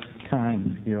of the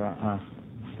time, Your Honor.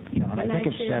 I think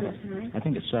it's 7. I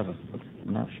think it's 7.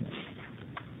 I'm not sure.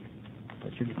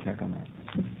 But you can check on that.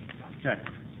 Okay.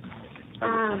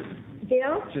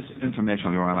 Bill? Just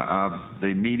information, Your Honor.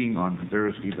 The meeting on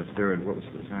Thursday, the 3rd, what was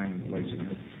the time and place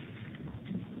again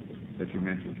that you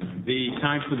mentioned? The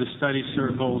time for the study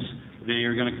circles, they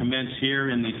are going to commence here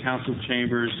in the council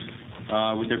chambers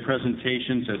with their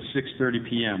presentations at 6:30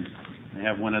 p.m. I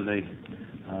have one of the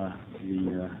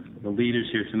leaders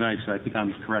here tonight, so I think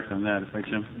I'm correct on that. Right,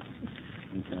 Jim?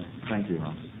 Okay. Thank you, Your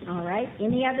Honor. All right.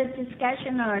 Any other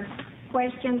discussion or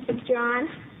questions of John?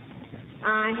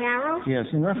 Harold? Yes,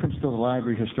 in reference to the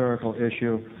library historical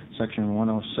issue, Section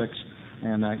 106,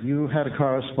 and you had a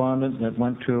correspondent that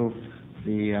went to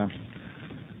the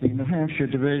New Hampshire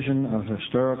Division of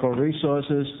Historical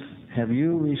Resources. Have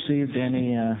you received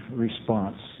any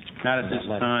response? Not at this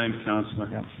time, Councilor.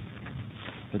 Yep.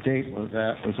 The date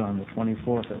was on the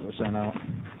 24th. It was sent out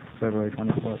February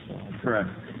 24th. Correct.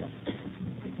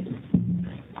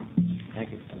 Thank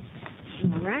you.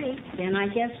 All right. Then I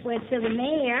guess we're to the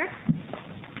mayor.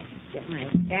 Get my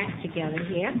act together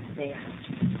here. There.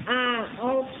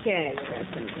 Okay.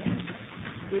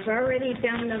 We've already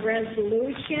done the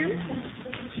resolution,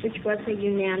 which was a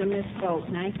unanimous vote,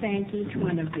 and I thank each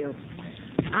one of you.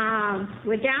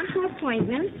 We're down to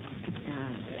appointments.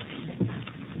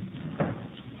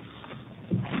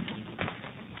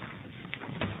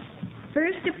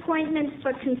 First appointment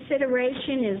for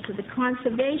consideration is to the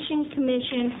Conservation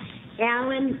Commission,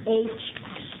 Alan H.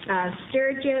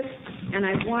 Sturgis, and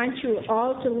I want you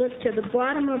all to look to the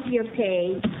bottom of your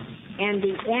page, and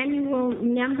the annual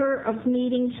number of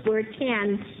meetings were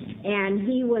 10, and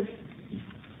he was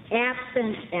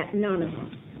absent at none of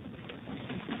them.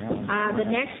 The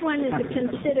next one is a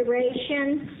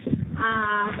consideration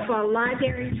for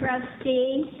library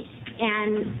trustee,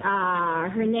 and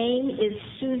her name is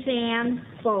Suzanne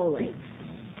Foley.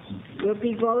 We'll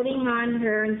be voting on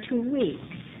her in 2 weeks.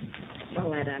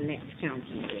 Well, at our next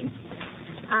council meeting.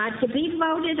 To be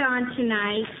voted on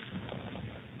tonight,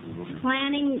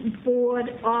 Planning Board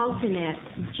alternate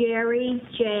Jerry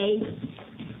J.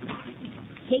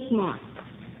 Hickmont.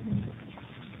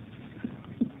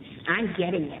 I'm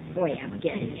getting it. Boy, I'm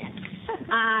getting it.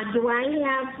 Do I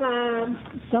have...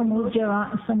 So moved, Your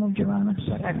Honor.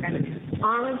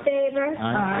 All in favor?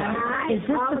 Aye. Is this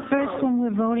the first one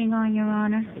we're voting on, Your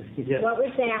Honor? Yes. What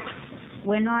was that?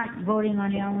 We're not voting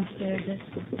on Alan Sturgis?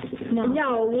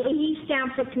 No, he's down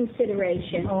down for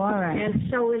consideration. Oh, all right. And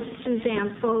so is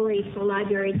Suzanne Foley for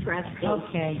library trustee.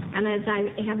 Okay. And as I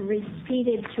have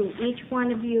repeated to each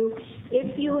one of you,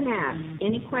 if you have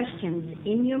any questions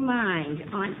in your mind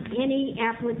on any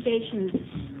applications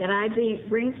that I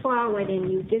bring forward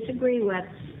and you disagree with,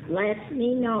 let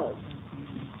me know.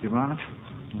 Your Honor?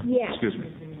 Yes. Excuse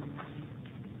me.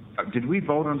 Did we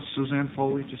vote on Suzanne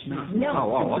Foley just now?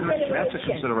 No. Okay. That's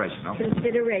a consideration. Okay.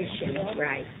 Consideration,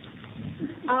 right.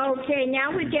 Okay,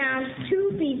 now we're down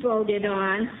to be voted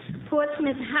on.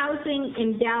 Portsmouth Housing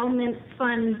Endowment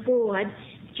Fund Board,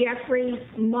 Jeffrey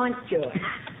Montjoy.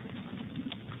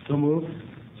 So moved.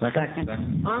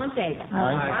 Second. All in favor?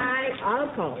 Aye. All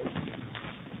opposed?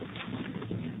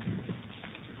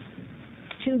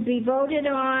 To be voted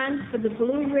on for the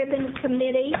Blue Ribbon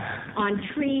Committee on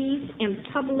Trees and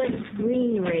Public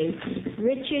Greenery,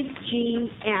 Richard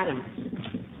G. Adams.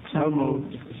 So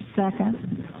moved.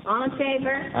 Second. All in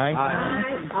favor?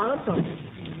 Aye. All opposed?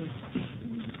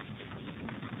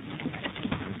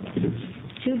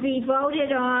 To be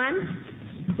voted on,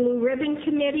 Blue Ribbon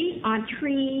Committee on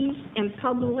Trees and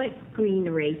Public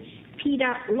Greenery,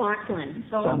 Peter Laughlin.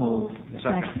 So moved.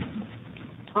 Second.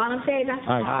 All in favor?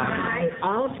 Aye.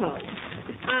 All opposed?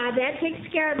 That takes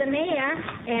care of the mayor,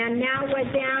 and now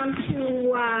we're down to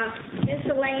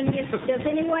miscellaneous. Does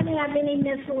anyone have any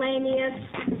miscellaneous?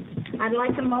 I'd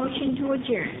like a motion to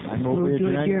adjourn. I move we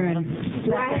adjourn.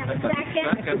 Do I have a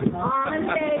second? All in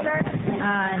favor?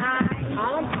 Aye.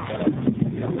 All opposed?